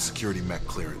have security mech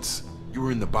clearance? You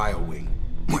were in the bio wing.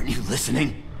 Weren't you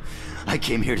listening? I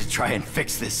came here to try and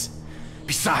fix this.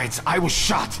 Besides, I was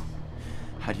shot.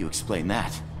 How do you explain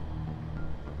that?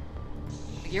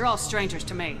 You're all strangers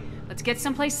to me. Let's get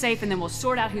someplace safe and then we'll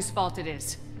sort out whose fault it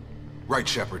is. Right,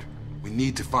 Shepard. We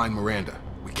need to find Miranda.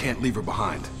 We can't leave her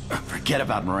behind. Forget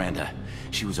about Miranda.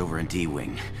 She was over in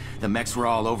D-Wing. The mechs were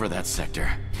all over that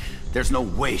sector. There's no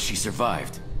way she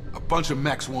survived. A bunch of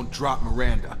mechs won't drop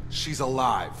Miranda. She's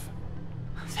alive.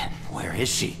 Then where is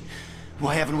she?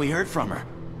 Why haven't we heard from her?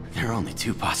 There are only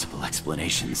two possible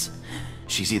explanations.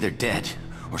 She's either dead,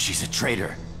 or she's a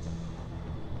traitor.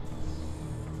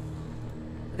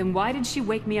 Then why did she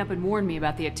wake me up and warn me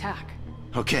about the attack?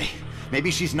 Okay, maybe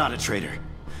she's not a traitor.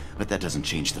 But that doesn't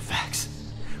change the facts.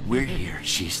 We're here,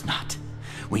 she's not.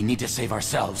 We need to save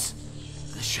ourselves.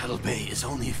 The shuttle bay is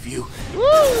only a few...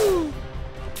 Woo!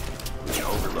 We can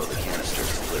overload the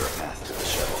canisters to clear a path to the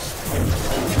shuttles.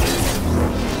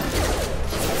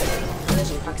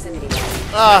 Proximity.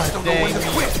 Ah, dang.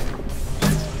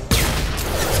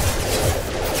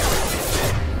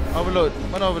 Overload.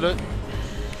 One overload.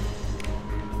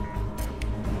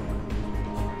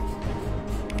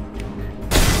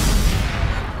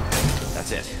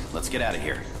 That's it. Let's get out of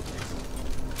here.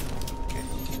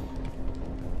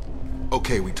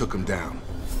 Okay, we took him down.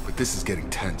 But this is getting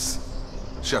tense.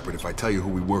 Shepard, if I tell you who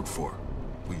we work for,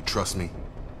 will you trust me?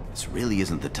 This really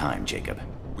isn't the time, Jacob.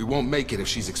 We won't make it if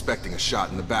she's expecting a shot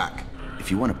in the back.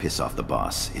 If you want to piss off the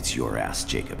boss, it's your ass,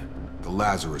 Jacob. The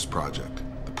Lazarus Project,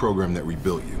 the program that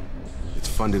rebuilt you. It's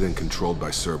funded and controlled by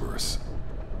Cerberus.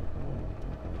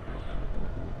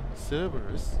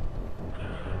 Cerberus?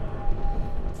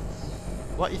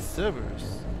 What is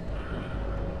Cerberus?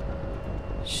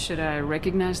 Should I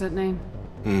recognize that name?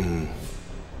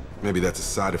 Maybe that's a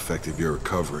side effect of your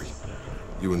recovery.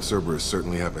 You and Cerberus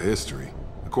certainly have a history.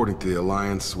 According to the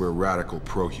Alliance, we're a radical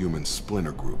pro-human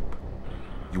splinter group.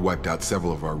 You wiped out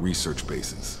several of our research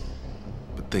bases.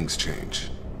 But things change.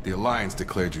 The Alliance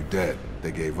declared you dead.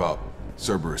 They gave up.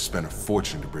 Cerberus spent a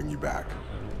fortune to bring you back.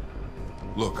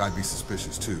 Look, I'd be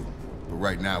suspicious too. But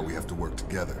right now we have to work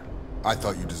together. I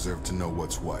thought you deserved to know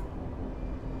what's what.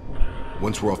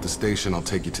 Once we're off the station, I'll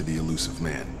take you to the elusive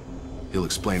man. He'll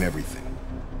explain everything.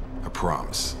 I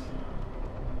promise.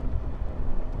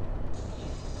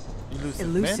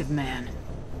 Elusive man?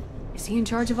 Is he in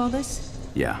charge of all this?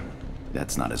 Yeah.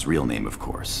 That's not his real name, of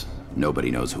course.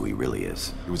 Nobody knows who he really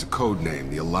is. It was a code name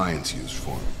the Alliance used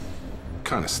for him.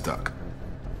 Kinda stuck.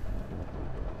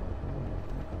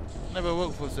 Never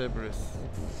worked for Cerberus.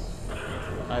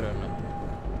 I don't know.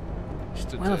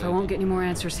 Well, if I won't get any more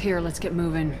answers here, let's get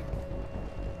moving.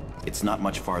 It's not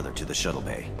much farther to the shuttle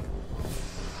bay.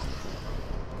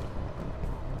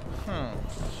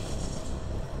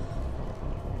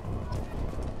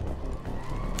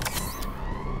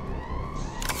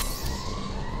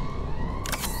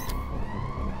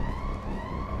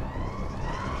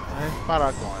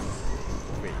 Paragon.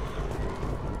 Wait.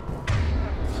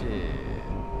 Shit.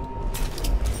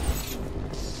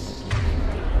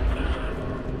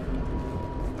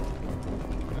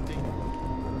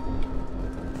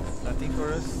 Nothing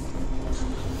for us.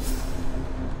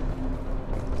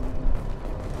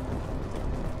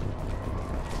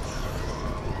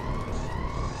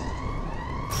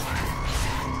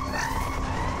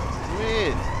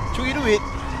 Duit. Curi duit.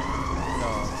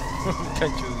 No.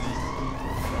 Bukan curi.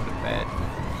 Bad.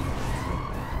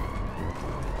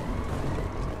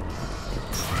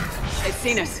 They've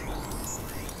seen us.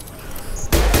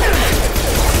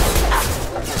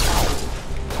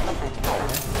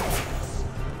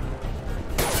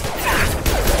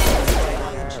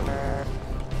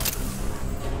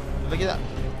 Look at that.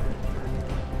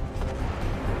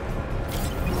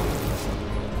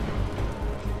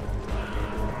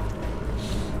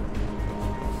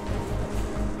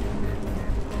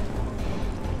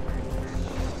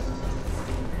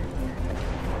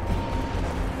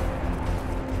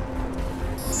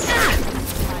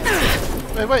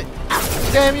 Wait.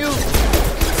 Damn you!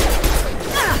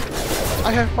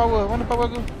 I have power. Mana power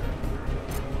aku?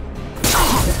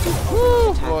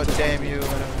 Woo! God damn you.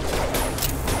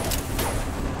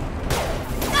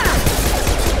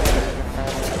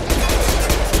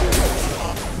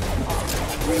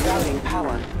 Rerouting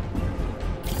power.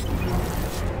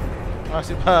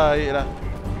 Nasib baik lah.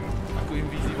 Aku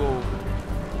invisible.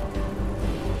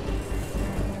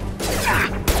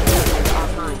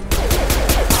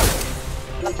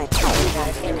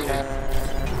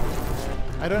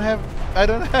 I don't have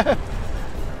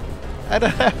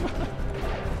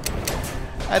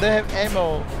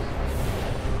ammo.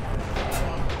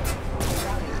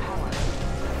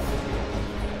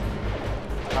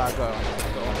 Go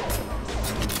on.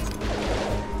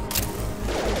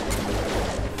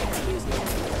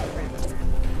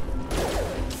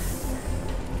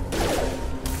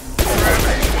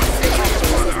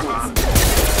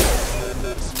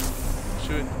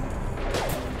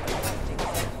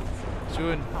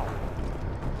 Soon.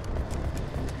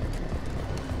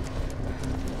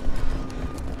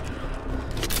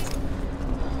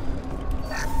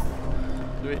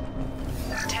 Do it.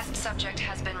 Test subject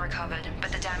has been recovered,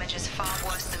 but the damage is far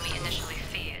worse than we initially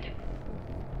feared.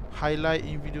 Highlight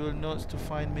individual nodes to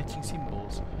find matching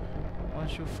symbols.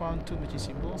 Once you found 2 matching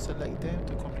symbols, select them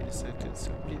to complete the circuits.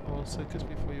 Complete all circuits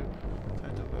before you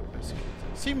time to bypass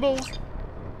symbols.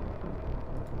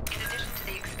 In addition to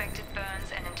the expected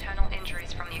burns and internal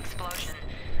injuries from the explosion,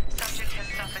 subject has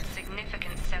suffered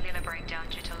significant cellular breakdown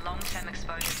due to long-term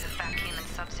exposure to vacuum and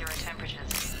sub-zero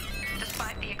temperatures.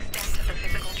 Despite the extent of the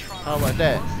physical trauma, how about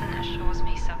that? Wilson assures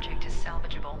me subject is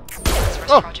salvageable. The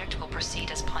Lazarus project will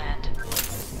proceed as planned.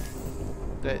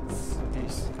 That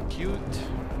is cute.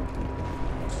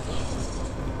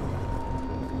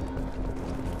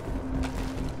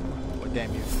 Oh,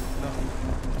 damn you. No.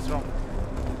 What's wrong?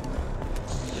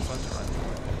 Just want to run.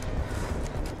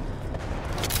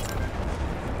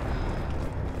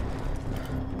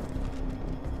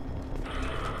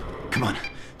 Come on,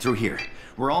 through here.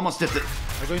 We're almost at the... Am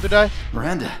I going to die?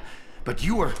 Miranda, but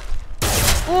you were...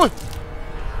 Ooh!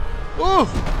 Ooh!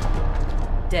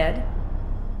 Dead?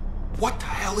 What the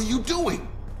hell are you doing?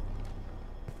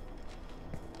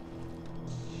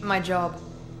 My job.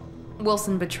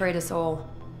 Wilson betrayed us all.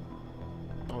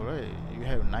 Alright, you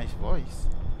have a nice voice.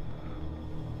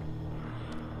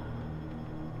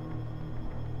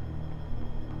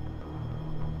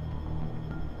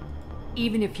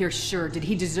 Even if you're sure, did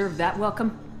he deserve that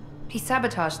welcome? He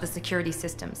sabotaged the security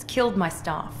systems, killed my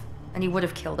staff, and he would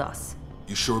have killed us.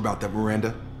 You sure about that,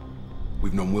 Miranda?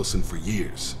 We've known Wilson for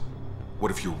years.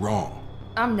 What if you're wrong?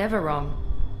 I'm never wrong.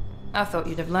 I thought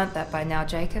you'd have learnt that by now,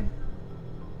 Jacob.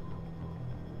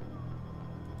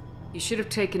 You should have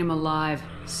taken him alive,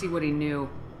 see what he knew.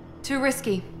 Too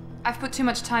risky. I've put too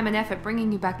much time and effort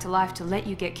bringing you back to life to let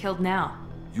you get killed now.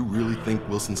 You really think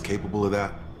Wilson's capable of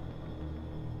that?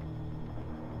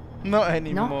 Not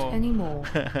anymore. Not anymore.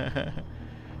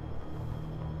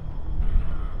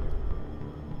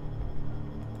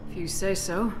 If you say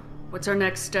so. What's our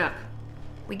next step?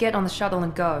 We get on the shuttle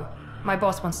and go. My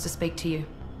boss wants to speak to you.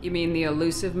 You mean the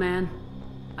elusive man?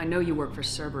 I know you work for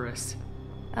Cerberus.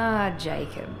 Ah,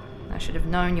 Jacob. I should have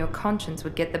known your conscience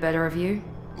would get the better of you.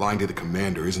 Lying to the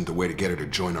commander isn't the way to get her to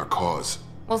join our cause.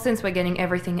 Well, since we're getting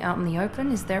everything out in the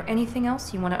open, is there anything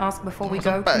else you want to ask before we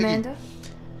go, Commander?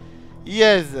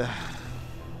 Yes.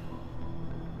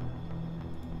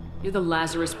 You're the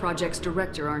Lazarus Project's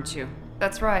director, aren't you?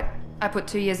 That's right. I put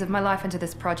 2 years of my life into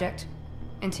this project.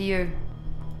 Into you.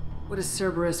 What does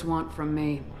Cerberus want from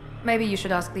me? Maybe you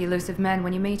should ask the elusive man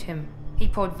when you meet him. He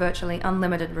poured virtually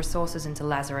unlimited resources into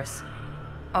Lazarus.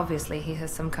 Obviously, he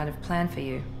has some kind of plan for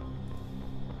you.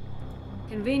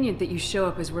 Convenient that you show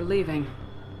up as we're leaving.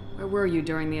 Where were you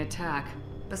during the attack?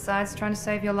 Besides trying to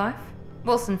save your life?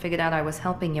 Wilson figured out I was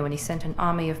helping you and he sent an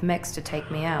army of mechs to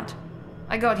take me out.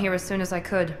 I got here as soon as I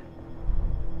could.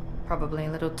 Probably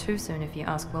a little too soon if you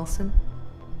ask Wilson.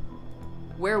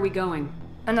 Where are we going?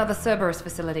 Another Cerberus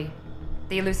facility.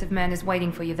 The elusive man is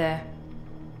waiting for you there.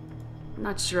 I'm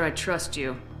not sure I trust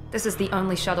you. This is the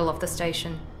only shuttle off the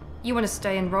station. You want to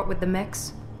stay and rot with the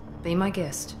mechs? Be my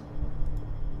guest.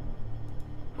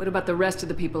 What about the rest of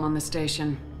the people on the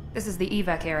station? This is the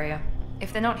evac area.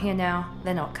 If they're not here now,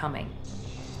 they're not coming.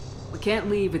 We can't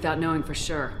leave without knowing for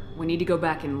sure. We need to go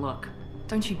back and look.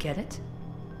 Don't you get it?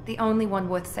 The only one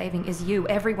worth saving is you.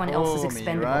 Everyone else is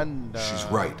expendable. Miranda. She's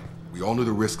right. We all knew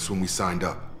the risks when we signed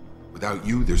up. Without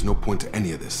you, there's no point to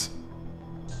any of this.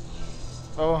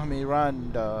 Oh,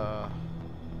 Miranda.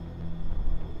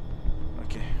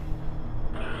 Okay.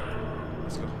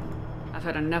 Let's go. I've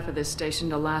had enough of this station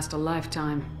to last a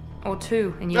lifetime. Or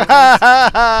 2 in your case.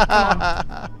 Come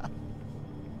on.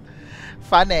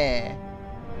 Funny.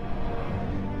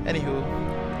 Anywho,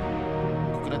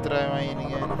 aku kena try main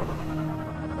dengan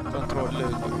controller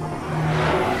tu.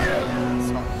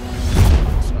 It's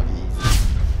not easy.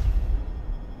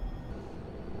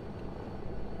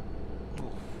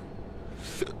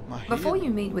 Before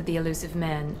you meet with the elusive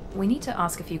man, we need to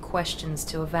ask a few questions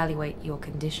to evaluate your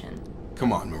condition.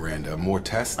 Come on, Miranda. More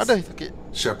tests? Ada, okay.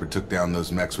 Shepard took down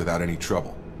those mechs without any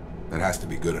trouble. That has to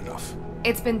be good enough.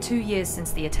 It's been 2 years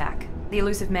since the attack. The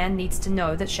elusive man needs to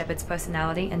know that Shepard's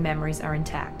personality and memories are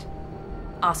intact.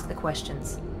 Ask the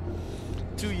questions.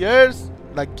 2 years?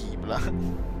 Lagi pula.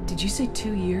 Did you say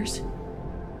 2 years?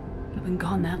 I've been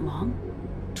gone that long?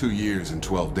 2 years and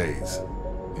 12 days.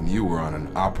 And you were on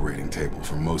an operating table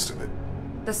for most of it.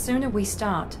 The sooner we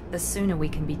start, the sooner we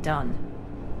can be done.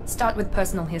 Start with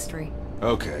personal history.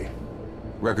 Okay.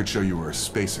 Records show you were a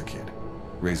spacer kid,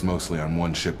 raised mostly on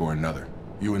one ship or another.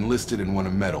 You enlisted and won a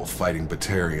medal fighting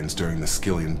Batarians during the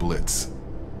Skillian Blitz.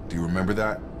 Do you remember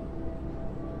that?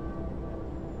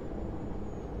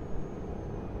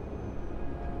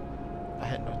 I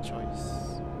had no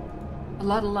choice. A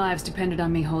lot of lives depended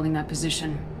on me holding that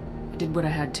position. I did what I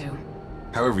had to.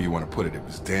 However you want to put it, it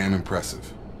was damn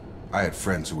impressive. I had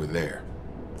friends who were there.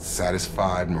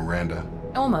 Satisfied, Miranda?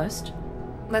 Almost.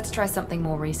 Let's try something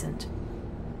more recent.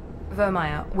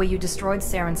 Vermeer, where you destroyed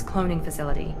Saren's cloning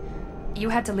facility. You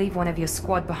had to leave one of your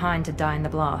squad behind to die in the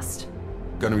blast.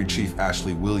 Gunnery Chief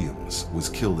Ashley Williams was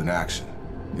killed in action.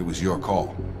 It was your call.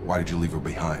 Why did you leave her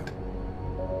behind?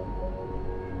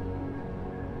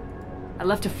 I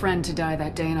left a friend to die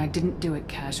that day and I didn't do it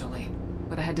casually.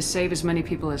 But I had to save as many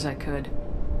people as I could.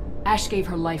 Ash gave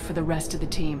her life for the rest of the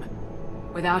team.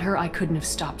 Without her, I couldn't have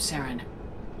stopped Saren.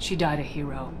 She died a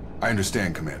hero. I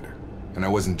understand, Commander. And I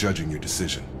wasn't judging your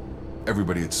decision.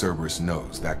 Everybody at Cerberus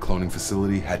knows that cloning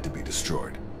facility had to be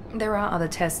destroyed. There are other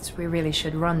tests we really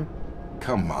should run.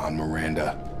 Come on,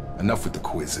 Miranda. Enough with the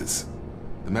quizzes.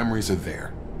 The memories are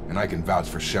there, and I can vouch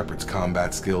for Shepard's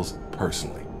combat skills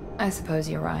personally. I suppose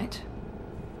you're right.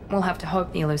 We'll have to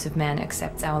hope the elusive man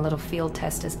accepts our little field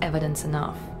test as evidence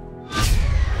enough.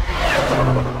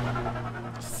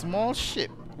 Small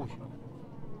ship. Uy.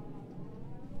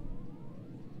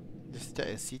 Is that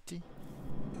a city?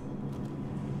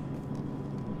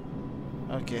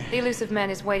 Okay. The elusive man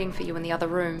is waiting for you in the other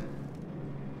room.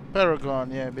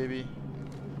 Paragon, yeah, baby.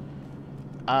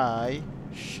 I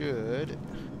should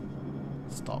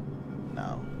stop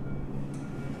now.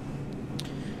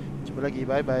 Jumpa lagi,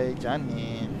 bye bye,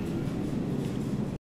 Johnny.